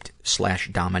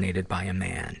raped/dominated by a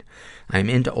man. I am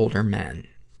into older men.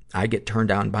 I get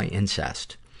turned on by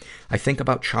incest. I think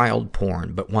about child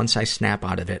porn, but once I snap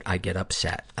out of it, I get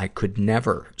upset. I could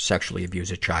never sexually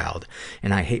abuse a child,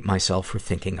 and I hate myself for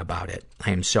thinking about it.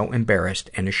 I am so embarrassed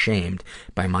and ashamed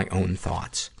by my own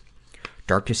thoughts.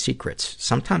 Darkest secrets.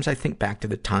 Sometimes I think back to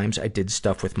the times I did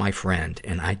stuff with my friend,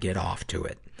 and I get off to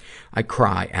it. I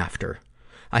cry after.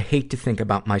 I hate to think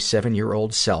about my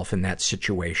 7-year-old self in that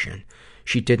situation.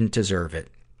 She didn't deserve it.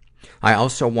 I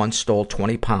also once stole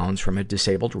 20 pounds from a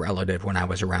disabled relative when I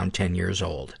was around 10 years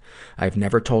old. I've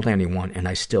never told anyone, and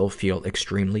I still feel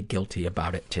extremely guilty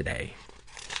about it today.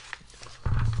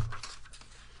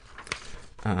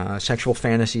 Sexual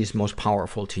fantasies most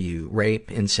powerful to you.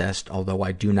 Rape, incest, although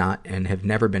I do not and have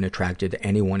never been attracted to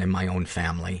anyone in my own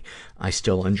family, I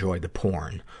still enjoy the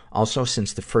porn. Also,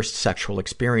 since the first sexual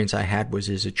experience I had was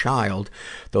as a child,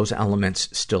 those elements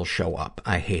still show up.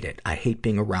 I hate it. I hate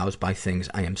being aroused by things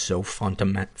I am so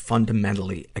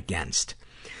fundamentally against.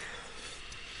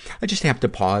 I just have to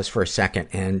pause for a second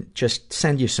and just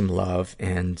send you some love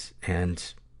and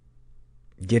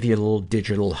give you a little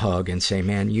digital hug and say,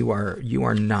 man, you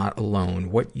are not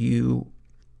alone.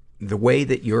 The way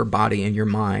that your body and your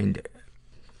mind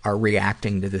are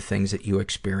reacting to the things that you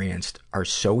experienced are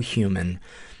so human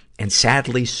and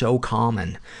sadly so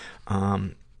common.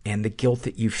 And the guilt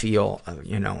that you feel,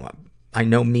 I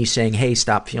know me saying, hey,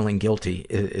 stop feeling guilty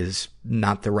is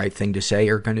not the right thing to say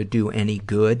or going to do any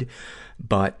good,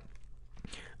 but,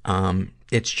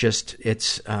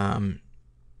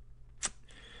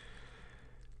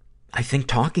 I think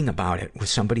talking about it with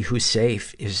somebody who's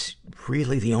safe is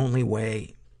really the only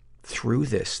way through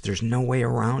this. There's no way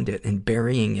around it, and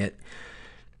burying it,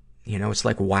 it's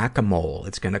like whack-a-mole.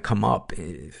 It's going to come up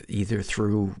either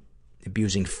through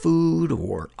abusing food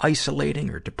or isolating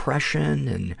or depression.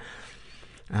 And,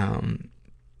 I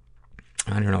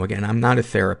don't know, again, I'm not a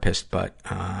therapist, but,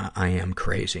 I am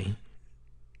crazy.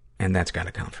 And that's got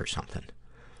to count for something.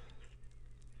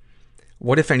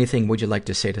 What, if anything, would you like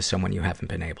to say to someone you haven't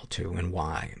been able to, and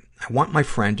why? I want my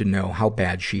friend to know how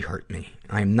bad she hurt me.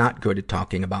 I am not good at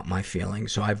talking about my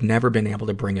feelings, so I've never been able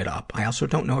to bring it up. I also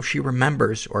don't know if she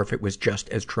remembers or if it was just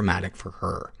as traumatic for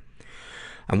her.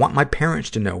 I want my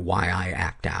parents to know why I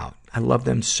act out. I love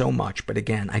them so much, but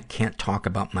again, I can't talk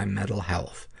about my mental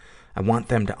health. I want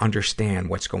them to understand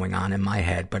what's going on in my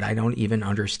head, but I don't even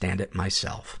understand it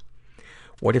myself.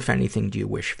 What, if anything, do you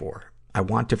wish for? I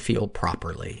want to feel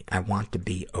properly. I want to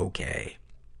be okay.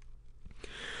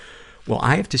 Well,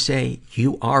 I have to say,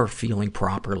 you are feeling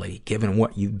properly, given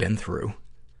what you've been through.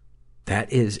 That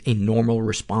is a normal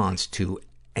response to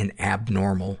an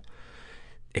abnormal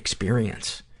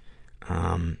experience.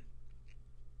 And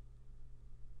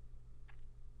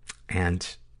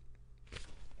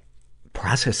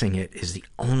processing it is the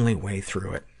only way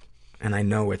through it. And I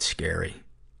know it's scary.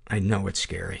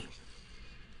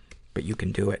 But you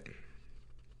can do it.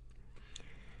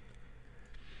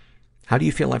 How do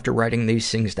you feel after writing these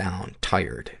things down?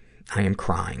 Tired. I am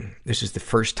crying. This is the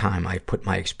first time I've put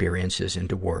my experiences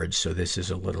into words, so this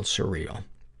is a little surreal.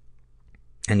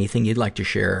 Anything you'd like to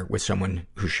share with someone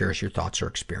who shares your thoughts or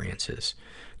experiences?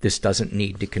 This doesn't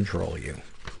need to control you.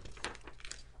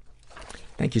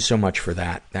 Thank you so much for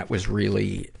that. That was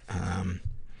really,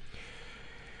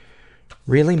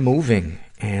 really moving,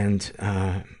 and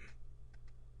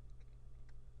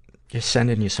just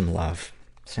sending you some love.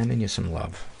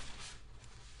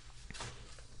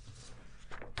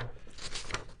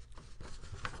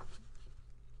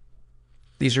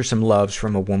 These are some loves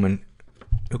from a woman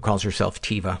who calls herself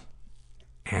Tiva.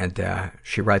 And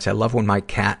she writes, I love when my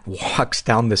cat walks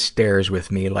down the stairs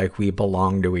with me like we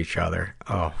belong to each other.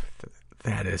 Oh,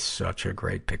 that is such a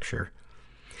great picture.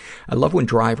 I love when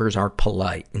drivers are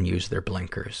polite and use their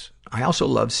blinkers. I also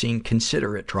love seeing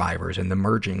considerate drivers in the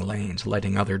merging lanes,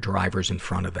 letting other drivers in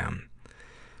front of them.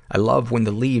 I love when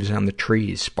the leaves on the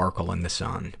trees sparkle in the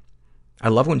sun. I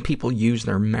love when people use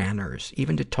their manners,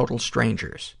 even to total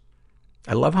strangers.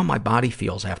 I love how my body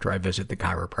feels after I visit the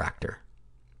chiropractor.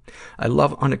 I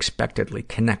love unexpectedly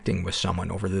connecting with someone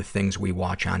over the things we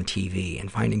watch on TV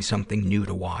and finding something new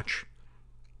to watch.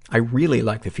 I really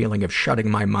like the feeling of shutting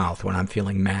my mouth when I'm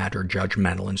feeling mad or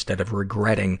judgmental instead of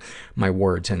regretting my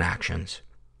words and actions.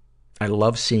 I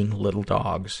love seeing little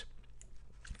dogs.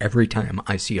 Every time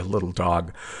I see a little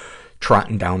dog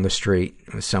trotting down the street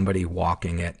with somebody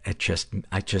walking it, I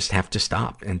just have to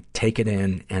stop and take it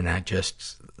in, and I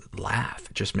just laugh.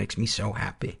 It just makes me so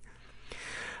happy.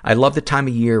 I love the time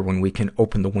of year when we can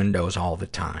open the windows all the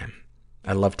time.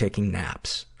 I love taking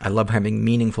naps. I love having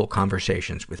meaningful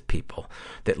conversations with people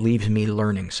that leaves me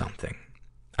learning something.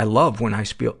 I love when I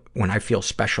feel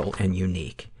special and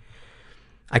unique.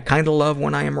 I kind of love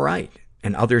when I am right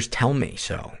and others tell me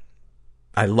so.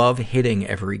 I love hitting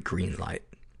every green light.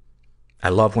 I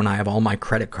love when I have all my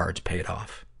credit cards paid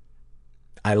off.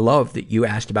 I love that you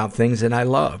asked about things that I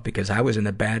love, because I was in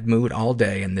a bad mood all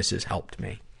day and this has helped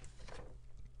me.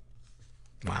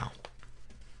 Wow.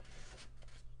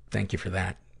 Thank you for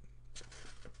that.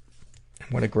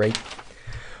 What a great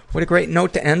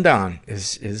note to end on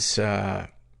is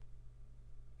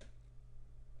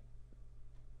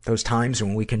Those times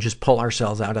when we can just pull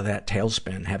ourselves out of that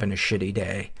tailspin, having a shitty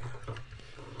day.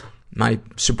 My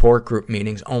support group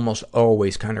meetings almost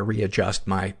always kind of readjust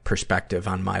my perspective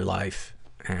on my life.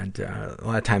 And a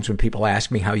lot of times when people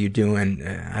ask me how you doing,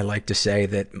 I like to say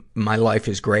that my life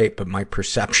is great, but my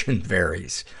perception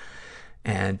varies.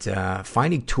 And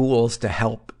finding tools to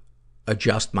help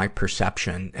adjust my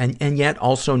perception, and yet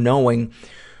also knowing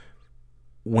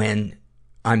when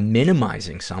I'm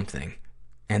minimizing something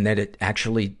and that it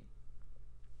actually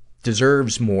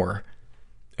deserves more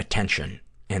attention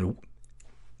and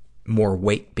more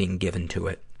weight being given to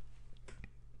it.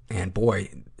 And boy,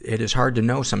 it is hard to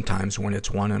know sometimes when it's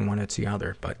one and when it's the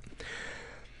other. But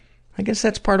I guess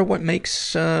that's part of what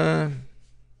makes our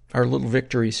little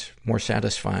victories more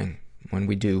satisfying, when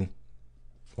we do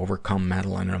overcome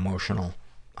mental and emotional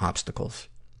obstacles.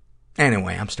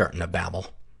 Anyway, I'm starting to babble.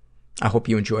 I hope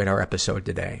you enjoyed our episode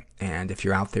today. And if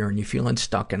you're out there and you're feeling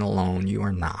stuck and alone, you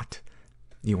are not.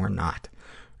 You are not.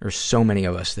 There's so many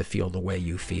of us that feel the way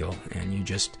you feel, and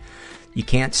you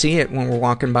can't see it when we're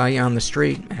walking by you on the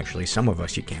street. Actually, some of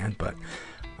us you can, but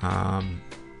yeah,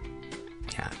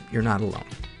 you're not alone.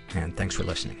 And thanks for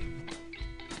listening.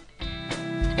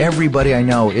 Everybody I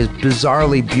know is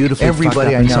bizarrely beautifully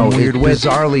Everybody fucked up I know in some weird way.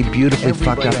 Bizarrely beautifully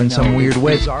fucked up in some weird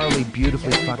way. Bizarrely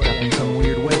beautifully fucked up in some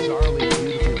weird way.